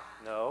car.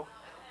 No.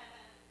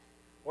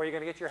 Where are you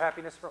going to get your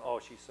happiness from? Oh,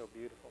 she's so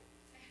beautiful.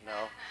 No.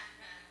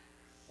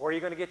 Where are you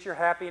going to get your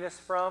happiness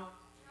from?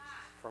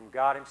 From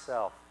God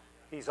Himself.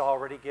 He's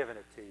already given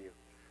it to you.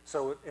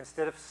 So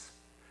instead of,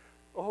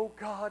 oh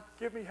God,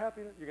 give me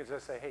happiness, you can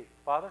just say, hey,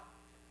 Father,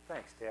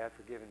 thanks, Dad,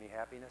 for giving me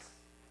happiness.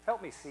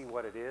 Help me see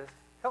what it is.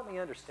 Help me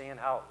understand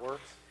how it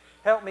works.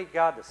 Help me,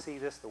 God, to see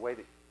this the way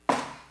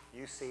that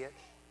you see it.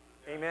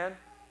 Amen?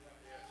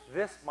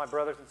 This, my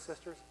brothers and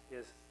sisters,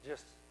 is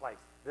just like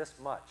this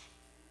much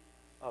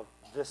of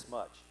this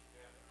much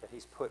that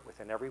He's put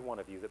within every one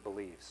of you that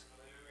believes.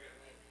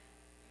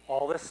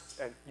 All this,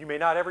 and you may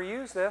not ever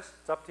use this.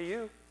 It's up to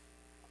you.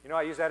 You know,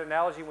 I use that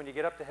analogy when you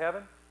get up to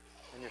heaven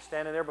and you're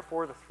standing there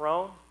before the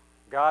throne.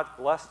 God's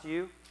blessed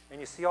you, and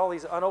you see all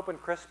these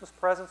unopened Christmas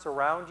presents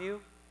around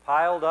you,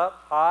 piled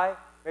up high,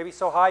 maybe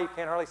so high you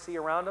can't hardly see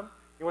around them.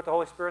 You know what the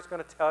Holy Spirit's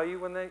going to tell you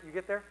when you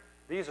get there?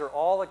 These are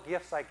all the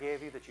gifts I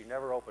gave you that you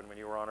never opened when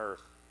you were on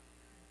earth.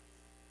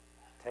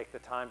 Take the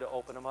time to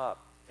open them up.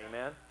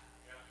 Amen?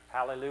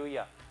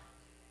 Hallelujah.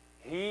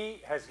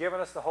 He has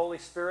given us the Holy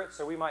Spirit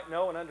so we might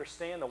know and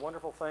understand the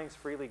wonderful things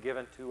freely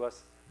given to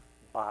us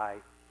by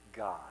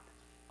God.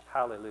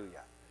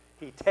 Hallelujah.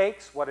 He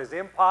takes what is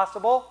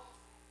impossible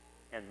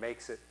and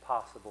makes it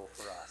possible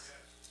for us.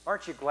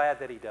 Aren't you glad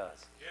that He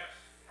does? Yes.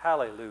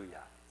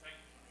 Hallelujah. Thank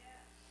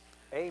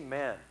you.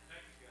 Amen.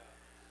 Thank you, God.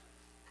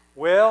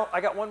 Well, I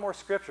got one more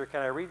scripture.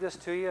 Can I read this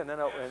to you? And then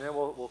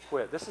we'll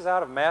quit. This is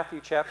out of Matthew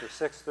chapter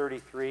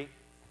 6:33.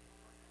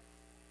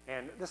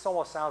 And this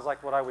almost sounds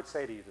like what I would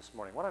say to you this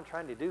morning. What I'm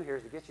trying to do here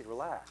is to get you to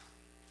relax.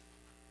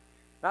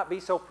 Not be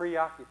so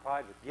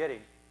preoccupied with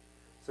getting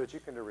so that you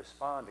can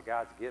respond to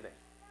God's giving.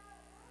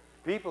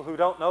 People who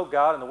don't know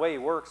God and the way He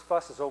works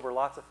fusses over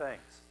lots of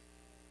things.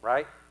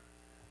 Right?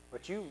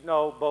 But you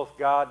know both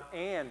God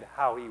and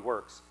how He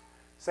works.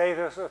 Say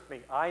this with me.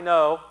 I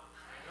know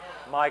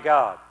my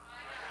God.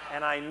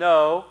 And I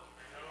know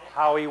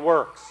how He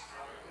works.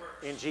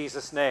 In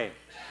Jesus' name.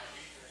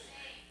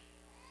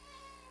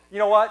 You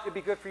know what? It'd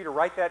be good for you to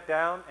write that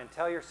down and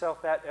tell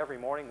yourself that every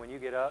morning when you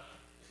get up.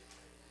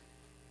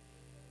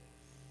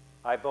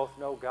 I both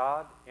know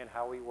God and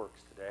how He works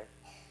today.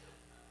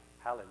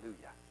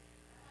 Hallelujah.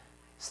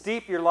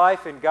 Steep your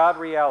life in God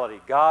reality,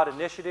 God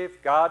initiative,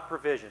 God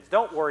provisions.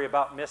 Don't worry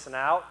about missing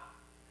out.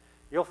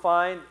 You'll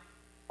find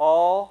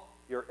all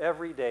your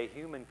everyday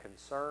human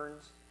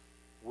concerns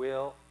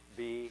will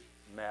be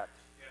met.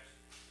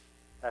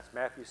 That's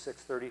Matthew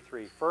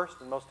 6:33.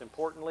 First and most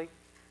importantly,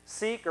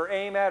 seek or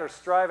aim at or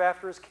strive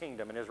after His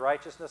kingdom and His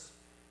righteousness,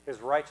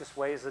 His righteous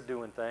ways of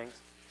doing things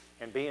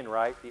and being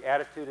right, the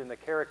attitude and the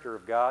character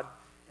of God,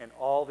 and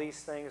all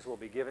these things will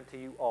be given to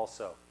you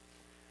also.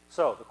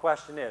 So the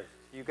question is,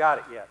 you got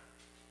it yet?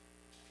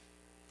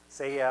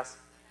 Say yes.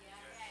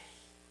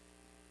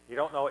 You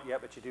don't know it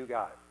yet, but you do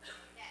got it.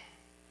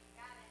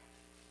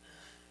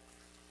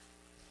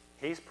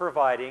 He's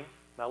providing,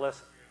 now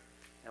listen,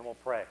 and we'll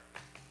pray.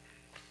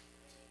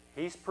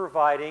 He's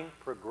providing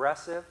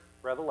progressive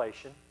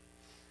revelation,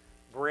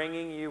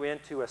 bringing you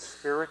into a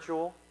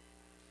spiritual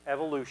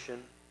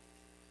evolution,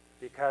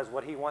 because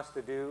what he wants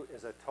to do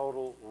is a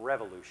total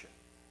revolution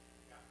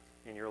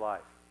in your life.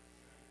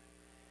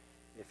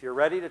 If you're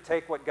ready to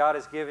take what God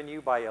has given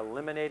you by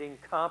eliminating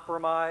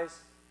compromise,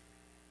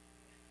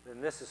 then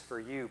this is for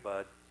you,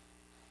 bud.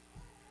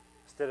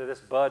 Instead of this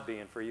bud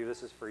being for you,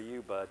 this is for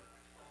you, bud.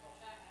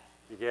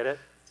 You get it?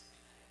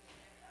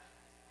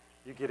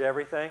 You get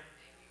everything?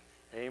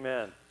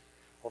 Amen.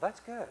 Well, that's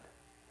good.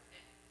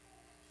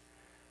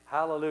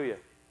 Hallelujah.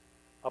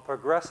 A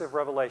progressive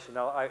revelation.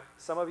 Now,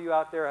 some of you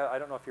out there, I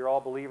don't know if you're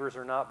all believers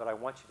or not, but I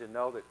want you to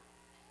know that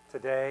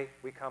today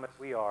we come as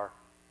we are.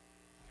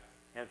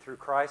 And through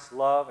Christ's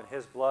love and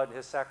His blood and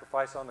His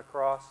sacrifice on the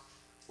cross,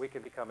 we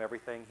can become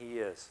everything He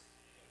is.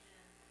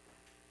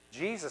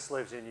 Jesus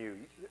lives in you.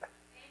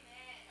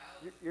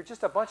 You're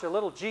just a bunch of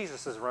little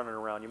Jesuses running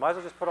around. You might as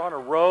well just put on a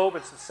robe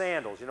and some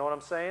sandals. You know what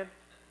I'm saying?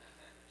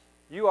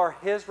 You are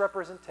His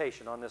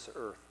representation on this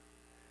earth.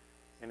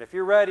 And if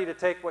you're ready to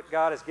take what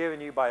God has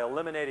given you by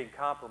eliminating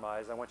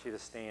compromise, I want you to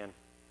stand.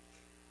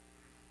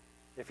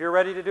 If you're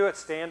ready to do it,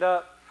 stand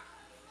up.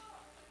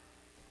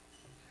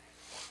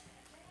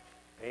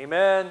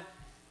 Amen.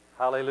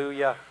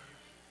 Hallelujah.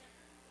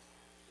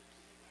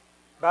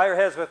 Bow your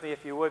heads with me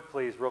if you would,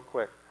 please, real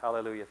quick.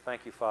 Hallelujah.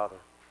 Thank you, Father.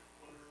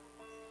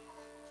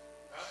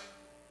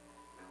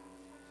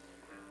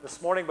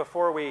 This morning,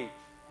 before we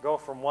go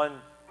from one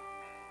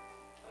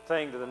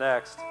thing to the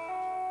next,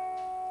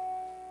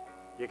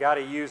 you got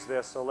to use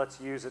this, so let's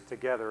use it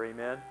together.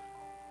 Amen.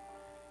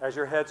 As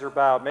your heads are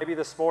bowed, maybe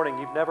this morning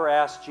you've never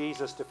asked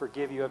Jesus to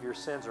forgive you of your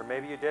sins, or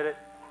maybe you did it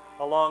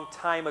a long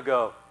time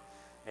ago,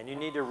 and you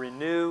need to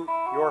renew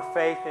your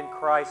faith in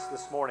Christ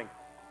this morning.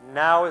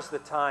 Now is the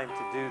time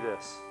to do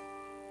this.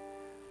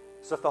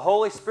 So if the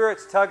Holy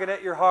Spirit's tugging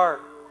at your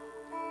heart,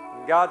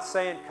 and God's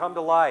saying, come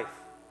to life,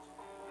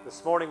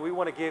 this morning we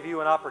want to give you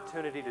an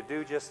opportunity to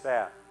do just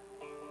that.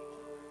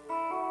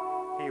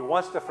 He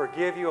wants to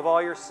forgive you of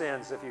all your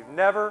sins. If you've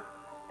never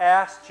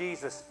asked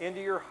Jesus into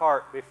your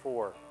heart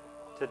before,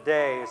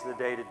 today is the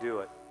day to do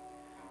it.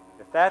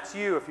 If that's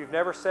you, if you've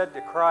never said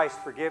to Christ,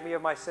 forgive me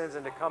of my sins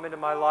and to come into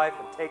my life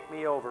and take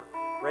me over,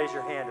 raise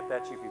your hand if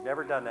that's you. If you've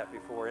never done that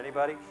before.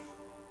 Anybody?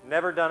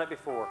 Never done it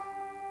before.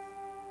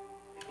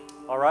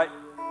 All right?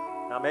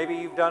 Now maybe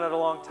you've done it a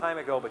long time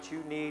ago, but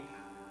you need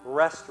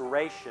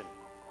restoration.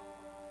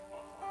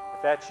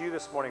 If that's you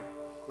this morning,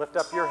 lift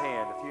up your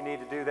hand if you need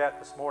to do that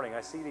this morning.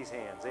 I see these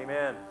hands.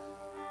 Amen.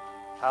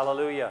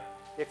 Hallelujah.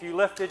 If you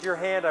lifted your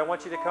hand, I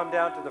want you to come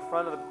down to the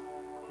front of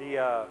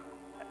the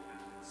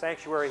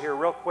sanctuary here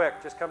real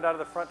quick. Just come down to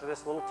the front to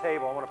this little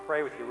table. I want to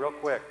pray with you real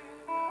quick.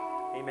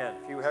 Amen.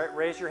 If you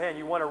raise your hand,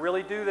 you want to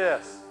really do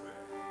this.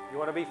 You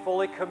want to be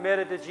fully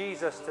committed to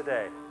Jesus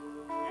today.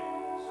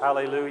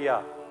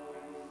 Hallelujah.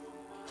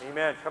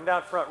 Amen. Come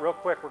down front real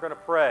quick. We're going to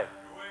pray.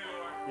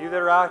 You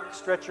that are out,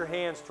 stretch your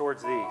hands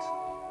towards these.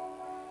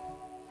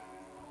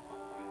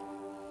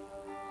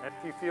 And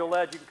if you feel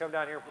led, you can come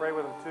down here and pray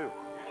with them too.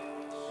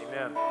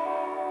 Amen.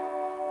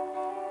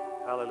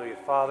 Hallelujah.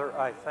 Father,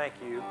 I thank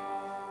you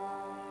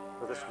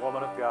for this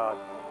woman of God.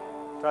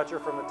 Touch her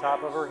from the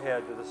top of her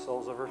head to the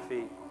soles of her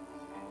feet.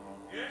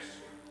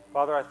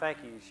 Father, I thank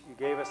you. You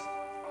gave us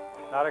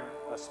not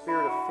a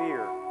spirit of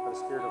fear, but a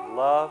spirit of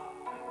love,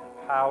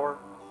 and power,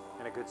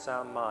 and a good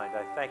sound mind.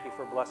 I thank you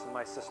for blessing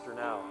my sister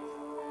now.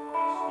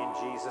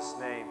 In Jesus'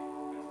 name.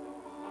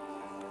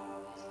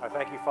 I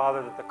thank you,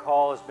 Father, that the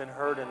call has been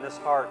heard in this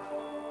heart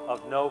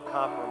of no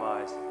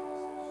compromise.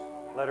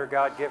 Let her,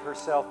 God, give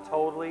herself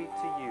totally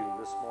to you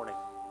this morning.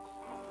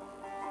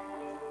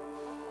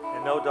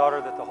 And know, daughter,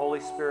 that the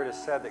Holy Spirit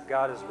has said that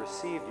God has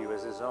received you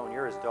as His own.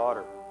 You're His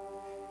daughter.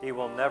 He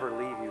will never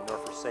leave you nor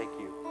forsake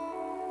you.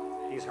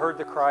 He's heard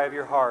the cry of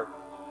your heart.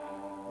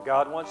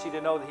 God wants you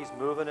to know that He's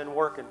moving and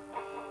working.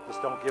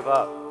 Just don't give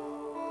up.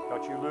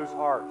 Don't you lose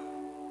heart.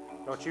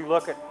 Don't you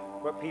look at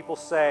what people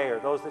say or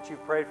those that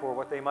you've prayed for,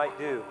 what they might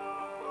do.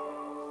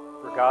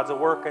 For God's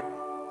a-working.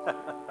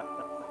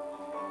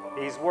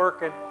 He's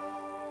working.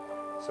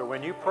 So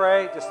when you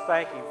pray, just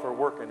thank Him for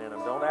working in them.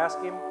 Don't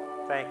ask Him,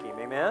 thank Him.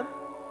 Amen?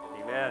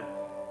 Amen.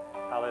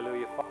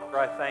 Hallelujah. Father,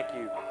 I thank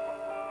you.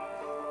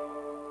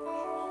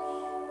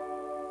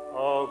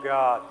 Oh,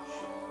 God.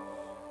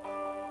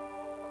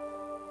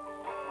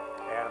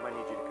 Adam, I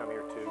need you to come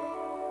here too.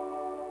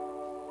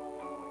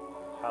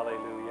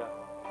 Hallelujah.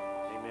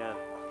 Amen.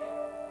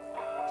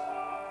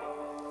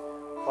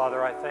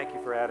 Father, I thank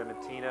you for Adam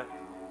and Tina.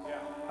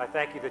 I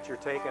thank you that you're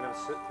taking them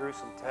through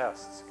some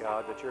tests,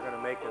 God, that you're going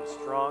to make them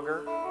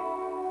stronger,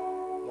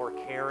 more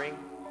caring,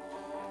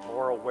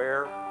 more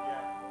aware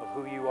of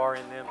who you are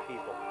in them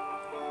people.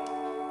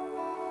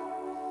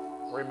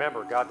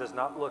 Remember, God does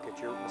not look at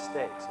your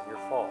mistakes and your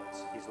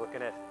faults. He's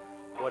looking at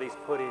what He's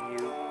put in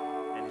you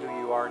and who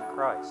you are in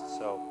Christ.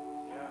 So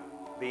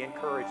be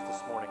encouraged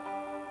this morning.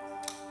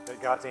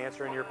 that God's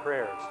answering your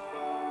prayers.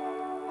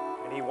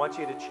 And He wants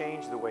you to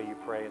change the way you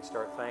pray and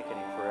start thanking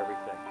Him for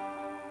everything.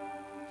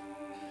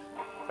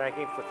 Thank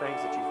Him for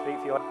things that you feel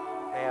like you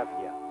have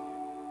yet.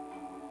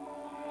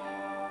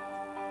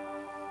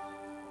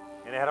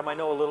 And Adam, I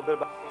know a little bit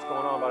about what's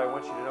going on, but I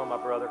want you to know, my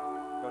brother,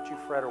 don't you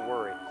fret or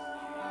worry.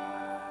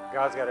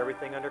 God's got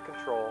everything under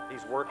control.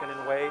 He's working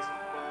in ways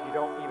you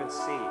don't even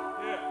see.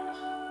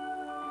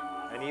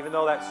 And even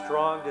though that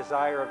strong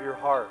desire of your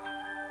heart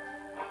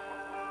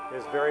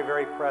is very,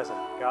 very present,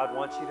 God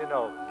wants you to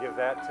know, give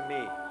that to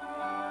me.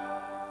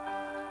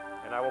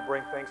 And I will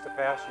bring things to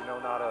pass you know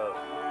not of.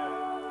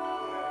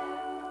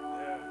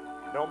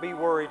 Don't be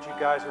worried you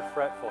guys are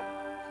fretful.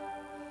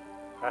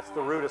 That's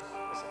the root of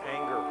this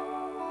anger.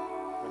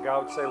 And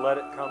God would say, let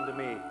it come to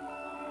me.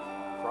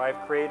 For I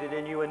have created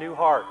in you a new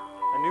heart,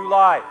 a new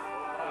life.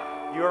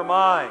 You are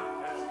mine.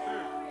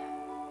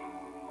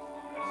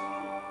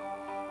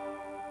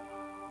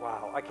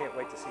 Wow, I can't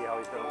wait to see how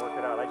He's going to work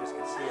it out. I just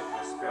can see it in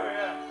the Spirit.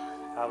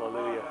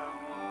 Hallelujah.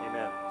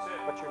 Amen.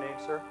 What's your name,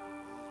 sir?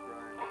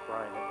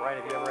 Brian.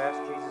 Brian, have you ever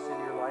asked Jesus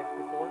into your life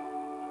before?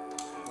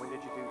 When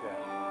did you do that?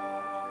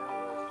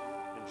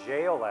 In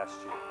jail last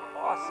year.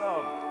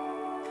 Awesome.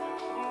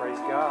 Praise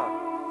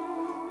God.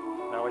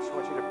 Now I just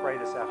want you to pray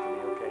this after me,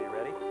 okay? You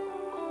ready?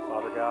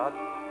 Father God,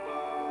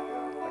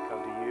 I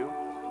come to you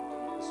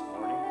this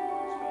morning.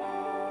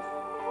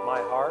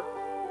 My heart,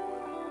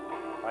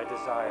 I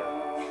desire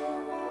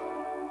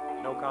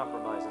no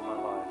compromise in my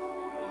life.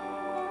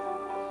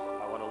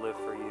 I want to live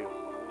for you.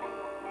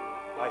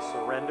 I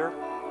surrender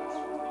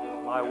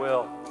my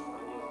will.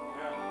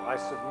 I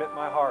submit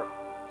my heart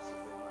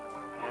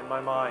and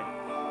my mind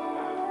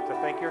to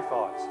think your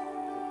thoughts.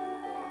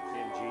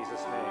 In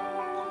Jesus' name,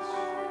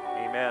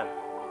 amen.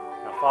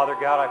 Now, Father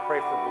God, I pray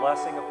for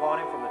blessing upon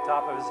him from the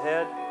top of his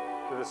head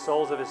to the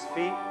soles of his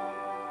feet.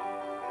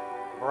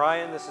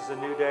 Brian, this is a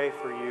new day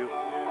for you.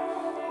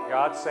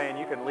 God's saying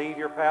you can leave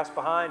your past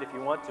behind if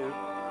you want to.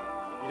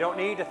 You don't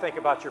need to think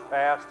about your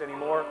past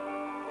anymore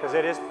because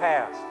it is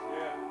past.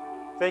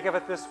 Think of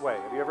it this way.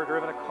 Have you ever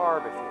driven a car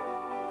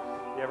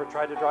before? You ever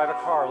tried to drive a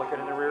car looking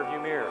in the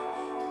rearview mirror?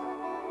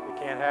 It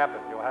can't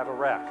happen. You'll have a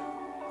wreck.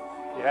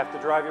 You have to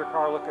drive your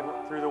car looking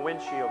through the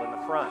windshield in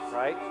the front,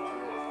 right?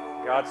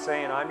 God's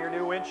saying, I'm your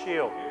new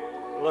windshield.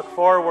 Look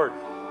forward,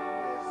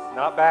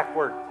 not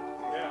backward.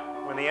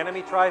 When the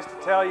enemy tries to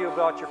tell you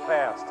about your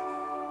past,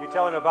 you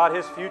tell him about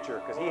his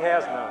future because he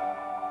has none,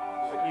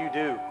 but you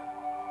do.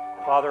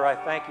 Father, I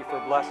thank you for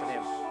blessing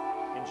him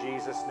in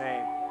Jesus'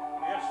 name.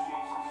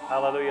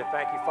 Hallelujah.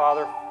 Thank you,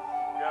 Father.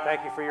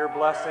 Thank you for your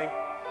blessing.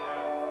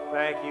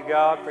 Thank you,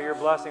 God, for your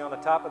blessing on the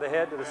top of the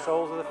head to the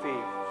soles of the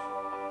feet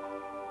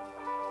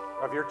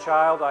of your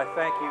child. I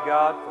thank you,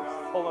 God,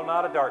 for pulling them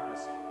out of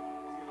darkness.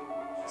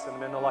 Send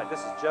them in the light. This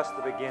is just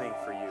the beginning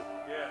for you.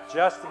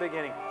 Just the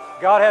beginning.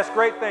 God has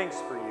great things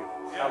for you.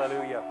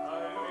 Hallelujah.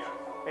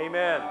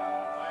 Amen.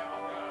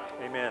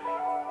 Amen.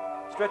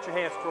 Stretch your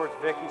hands towards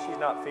Vicki. She's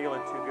not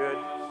feeling too good.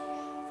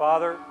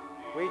 Father,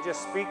 we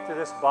just speak to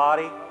this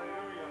body.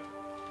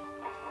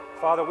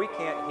 Father, we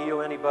can't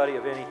heal anybody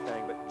of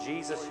anything, but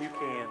Jesus, you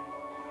can.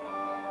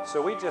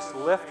 So we just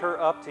lift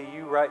her up to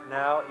you right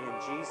now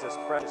in Jesus'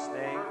 precious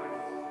name.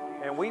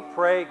 And we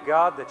pray,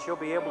 God, that you'll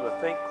be able to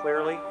think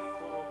clearly,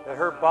 that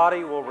her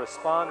body will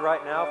respond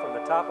right now from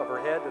the top of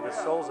her head to the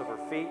soles of her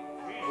feet.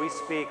 We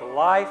speak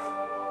life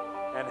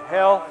and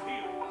health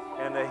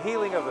and the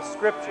healing of the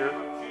Scripture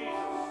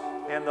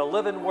and the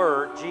living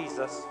Word,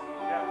 Jesus,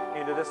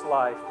 into this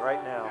life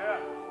right now.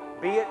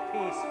 Be at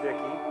peace,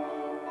 Vicki.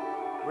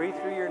 Breathe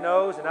through your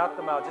nose and out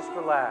the mouth. Just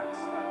relax.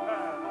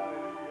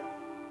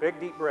 Big,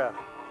 deep breath.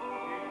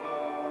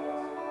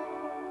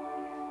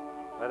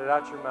 Let it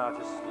out your mouth.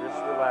 Just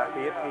relax.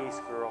 Be at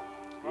peace, girl.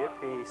 Be at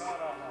peace.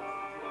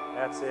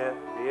 That's it.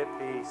 Be at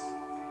peace.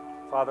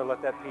 Father,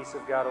 let that peace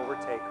of God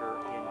overtake her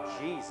in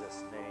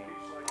Jesus' name.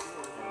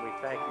 And we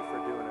thank you for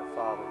doing it,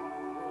 Father.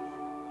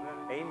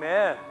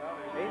 Amen.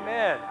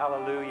 Amen.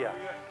 Hallelujah.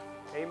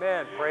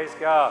 Amen. Praise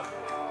God.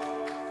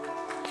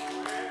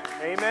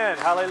 Amen.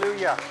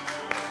 Hallelujah.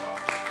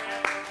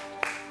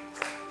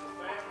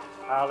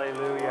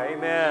 Hallelujah.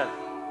 Amen.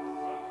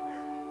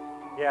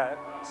 Yeah,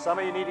 some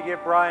of you need to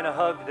give Brian a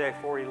hug today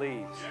before he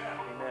leaves.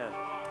 Amen.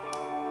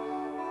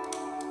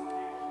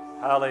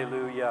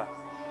 Hallelujah.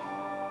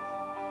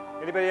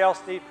 Anybody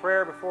else need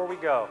prayer before we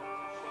go?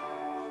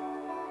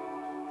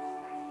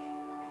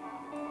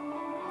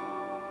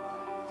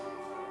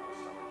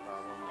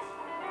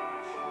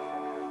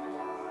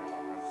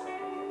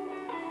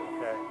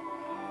 Okay.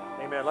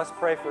 Amen. Let's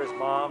pray for his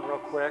mom real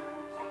quick.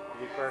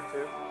 You need prayer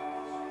too?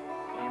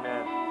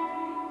 Amen.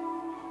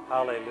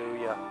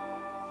 Hallelujah.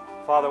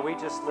 Father, we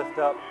just lift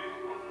up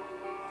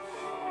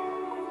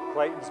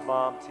Clayton's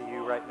mom to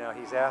you right now.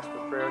 He's asked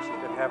for prayer.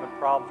 She's been having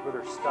problems with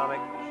her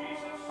stomach.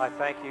 I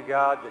thank you,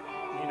 God, that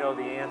you know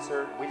the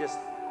answer. We just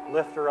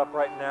lift her up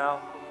right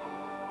now.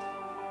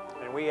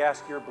 And we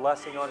ask your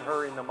blessing on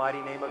her in the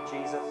mighty name of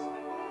Jesus.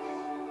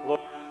 Lord,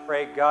 I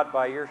pray, God,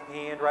 by your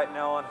hand right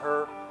now on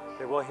her,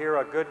 that we'll hear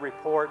a good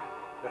report,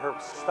 that her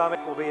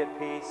stomach will be at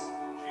peace,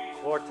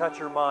 Lord, touch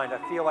her mind.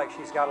 I feel like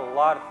she's got a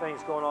lot of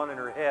things going on in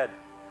her head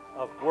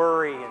of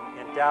worry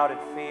and doubt and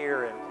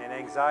fear and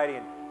anxiety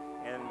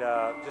and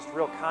just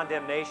real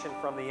condemnation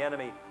from the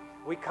enemy.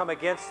 We come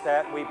against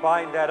that. We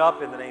bind that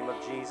up in the name of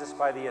Jesus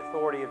by the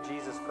authority of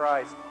Jesus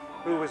Christ,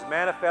 who was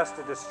manifest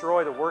to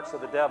destroy the works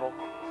of the devil.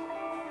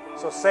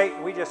 So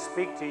Satan, we just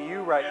speak to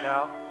you right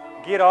now.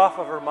 Get off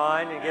of her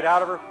mind and get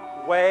out of her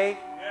way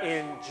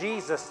in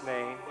Jesus'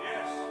 name.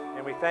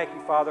 And we thank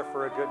you, Father,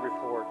 for a good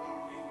report.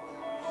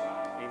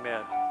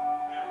 Amen.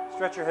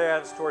 Stretch your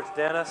hands towards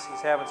Dennis.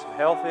 He's having some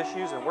health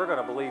issues, and we're going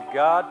to believe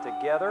God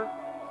together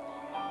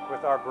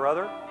with our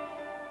brother.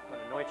 I'm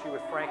going to anoint you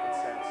with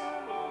frankincense.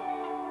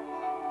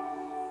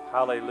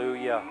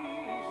 Hallelujah.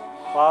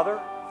 Father,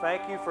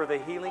 thank you for the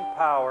healing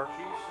power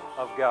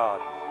of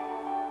God.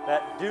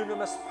 That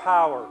dunamis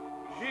power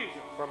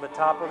from the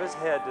top of his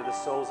head to the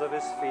soles of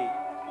his feet.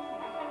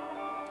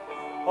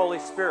 Holy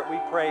Spirit, we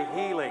pray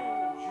healing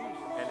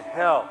and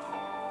health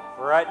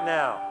right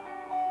now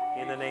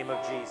in the name of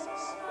Jesus.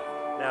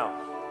 Now,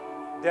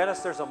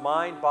 Dennis, there's a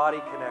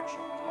mind-body connection.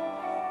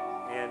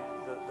 And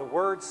the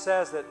word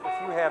says that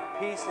if you have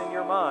peace in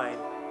your mind,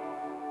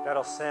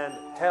 that'll send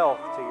health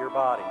to your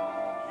body.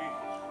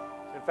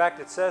 In fact,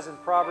 it says in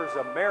Proverbs,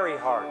 a merry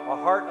heart, a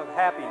heart of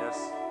happiness,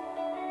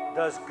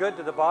 does good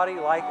to the body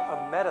like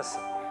a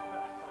medicine.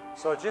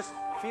 So just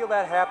feel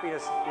that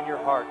happiness in your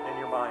heart and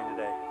your mind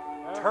today.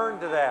 Turn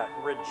to that.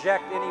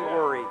 Reject any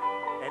worry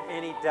and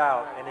any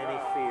doubt and any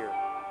fear.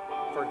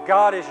 For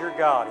God is your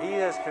God. He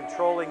is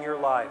controlling your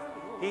life.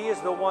 He is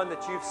the one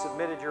that you've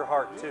submitted your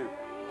heart to.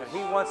 And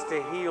He wants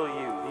to heal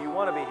you. Do you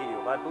want to be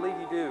healed? I believe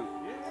you do.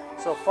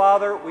 So,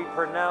 Father, we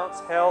pronounce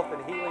health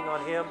and healing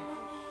on him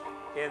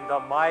in the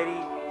mighty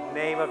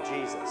name of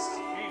Jesus.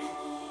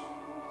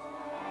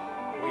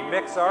 We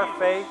mix our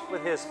faith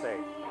with his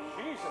faith.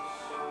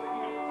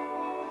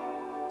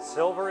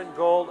 Silver and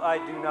gold I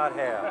do not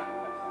have,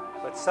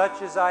 but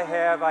such as I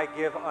have I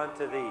give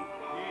unto thee.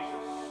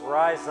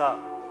 Rise up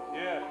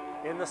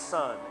in the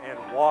sun and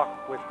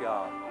walk with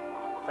God.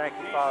 Thank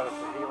you, Father,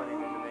 for healing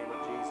him in the name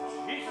of Jesus.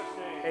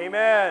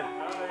 Amen.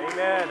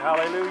 Amen.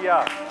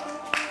 Hallelujah.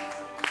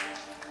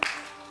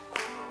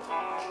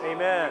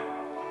 Amen.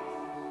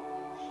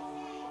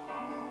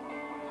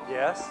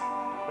 Yes? A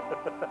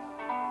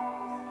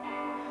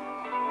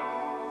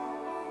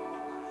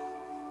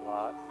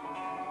lot.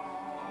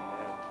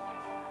 Amen.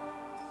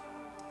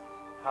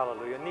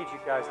 Hallelujah. I need you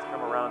guys to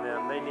come around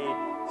them. They need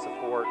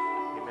support.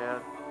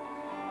 Amen.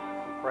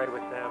 We prayed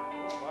with them.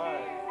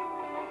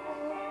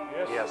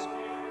 Yes.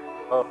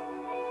 Oh,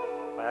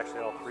 actually,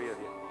 all three of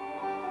you.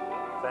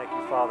 Thank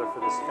you, Father, for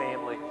this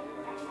family.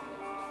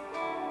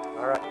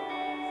 All right.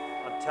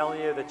 I'm telling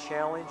you, the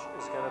challenge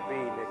is going to be,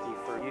 Nikki,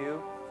 for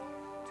you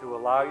to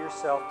allow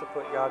yourself to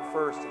put God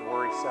first and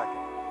worry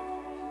second.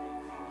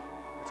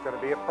 It's going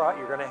to be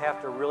you're going to have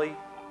to really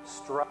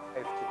strive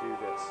to do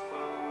this.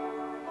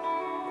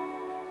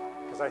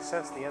 Because I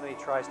sense the enemy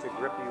tries to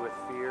grip you with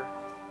fear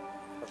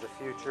of the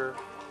future,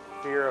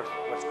 fear of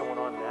what's going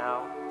on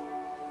now,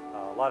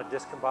 a lot of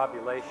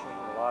discombobulation,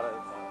 a lot of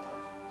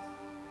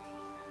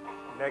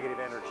negative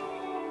energy.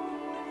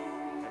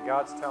 And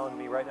God's telling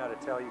me right now to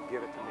tell you,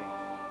 give it to me.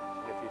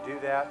 And if you do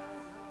that,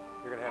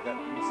 you're going to have that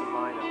peace of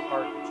mind and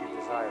heart that you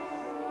desire.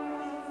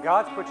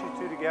 God's put you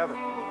two together.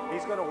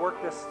 He's going to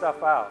work this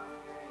stuff out.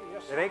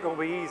 It ain't going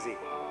to be easy,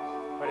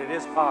 but it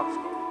is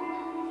possible.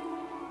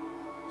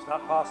 It's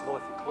not possible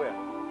if you quit,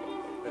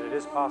 but it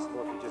is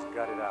possible if you just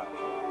gut it out.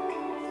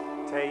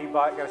 I tell you,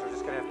 guys are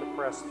just going to have to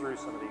press through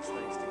some of these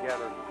things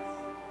together.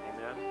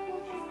 Amen.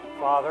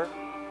 Father,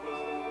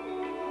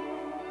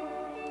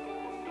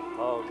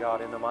 oh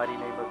God, in the mighty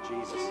name of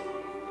Jesus,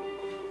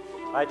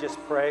 I just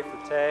pray for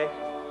Tay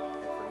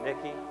and for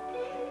Nikki.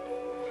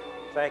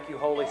 Thank you,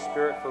 Holy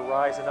Spirit, for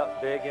rising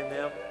up big in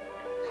them.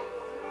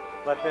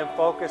 Let them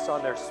focus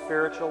on their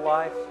spiritual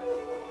life,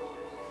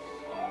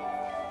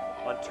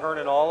 on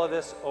turning all of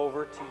this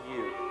over to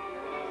you.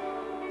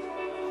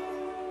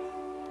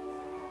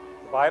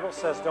 The Bible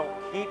says don't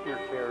keep your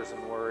cares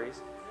and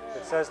worries.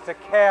 It says to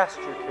cast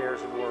your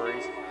cares and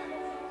worries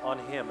on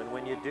Him. And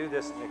when you do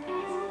this, Nikki,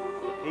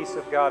 the peace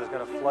of God is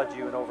going to flood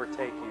you and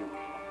overtake you.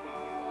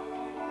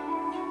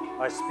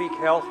 I speak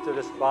health to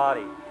this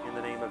body in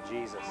the name of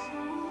Jesus.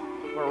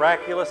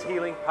 Miraculous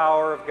healing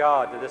power of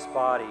God to this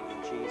body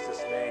in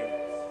Jesus' name.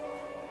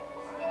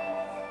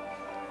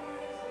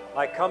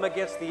 I come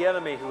against the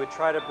enemy who would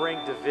try to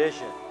bring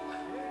division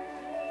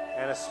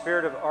and a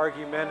spirit of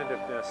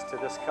argumentativeness to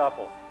this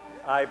couple.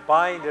 I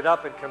bind it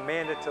up and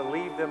command it to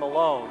leave them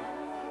alone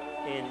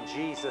in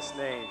Jesus'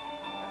 name.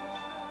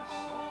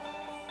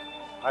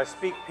 I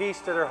speak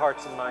peace to their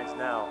hearts and minds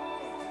now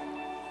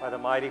by the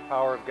mighty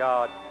power of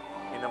God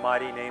in the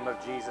mighty name of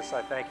Jesus.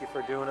 I thank you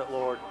for doing it,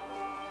 Lord.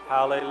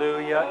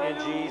 Hallelujah, in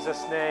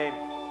Jesus' name.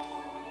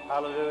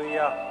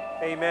 Hallelujah.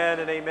 Amen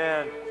and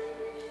amen.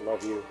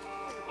 Love you.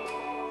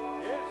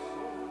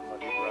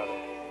 Love you, brother.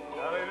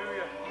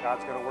 Hallelujah.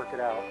 God's going to work it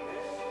out.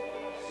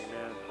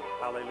 Amen.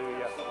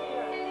 Hallelujah.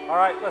 All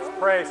right, let's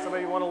pray. Some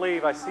of you want to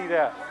leave. I see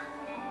that.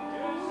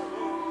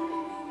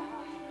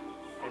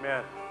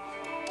 Amen.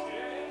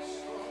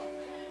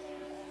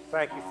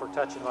 Thank you for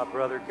touching my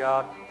brother,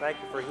 God. Thank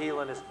you for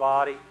healing his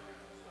body.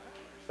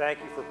 Thank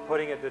you for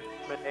putting a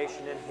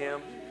determination in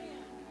him,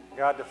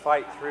 God, to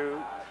fight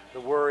through the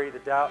worry, the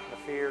doubt, and the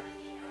fear,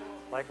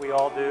 like we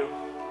all do,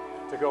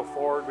 to go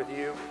forward with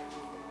you.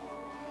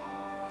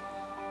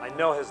 I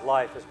know his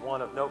life is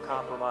one of no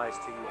compromise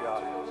to you,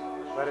 God.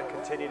 Let it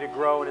continue to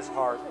grow in his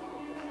heart.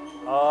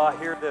 Oh, I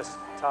hear this,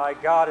 Ty.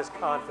 God is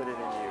confident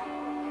in you.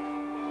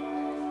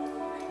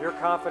 Your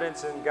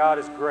confidence in God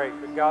is great,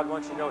 but God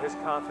wants you to know his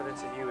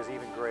confidence in you is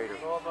even greater.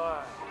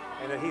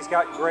 And that he's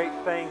got great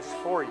things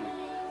for you.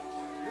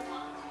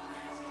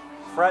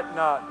 Fret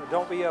not.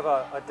 Don't be of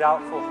a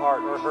doubtful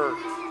heart or hurt.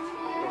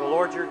 For the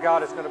Lord your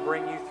God is going to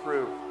bring you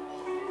through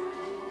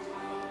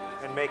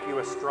and make you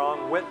a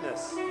strong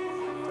witness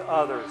to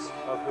others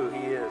of who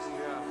he is.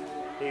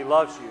 He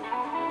loves you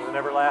with an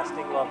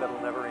everlasting love that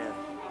will never end.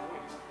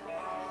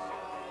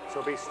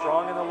 So be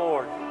strong in the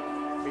Lord.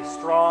 Be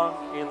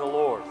strong in the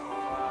Lord.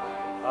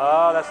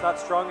 That's not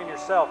strong in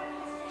yourself.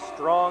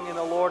 Strong in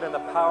the Lord and the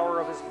power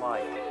of his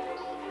might.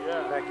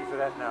 Thank you for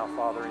that now,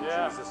 Father. In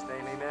Jesus'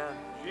 name, amen.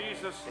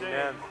 Jesus' name.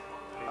 Amen.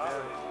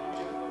 Amen.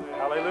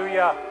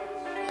 Hallelujah.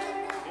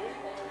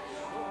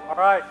 All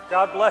right.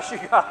 God bless you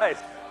guys.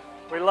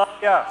 We love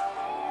you.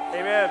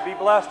 Amen. Be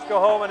blessed. Go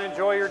home and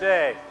enjoy your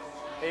day.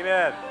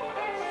 Amen.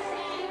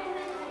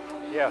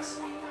 Yes.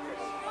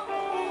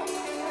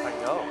 I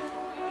know.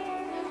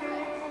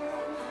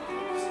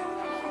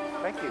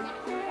 Thank you.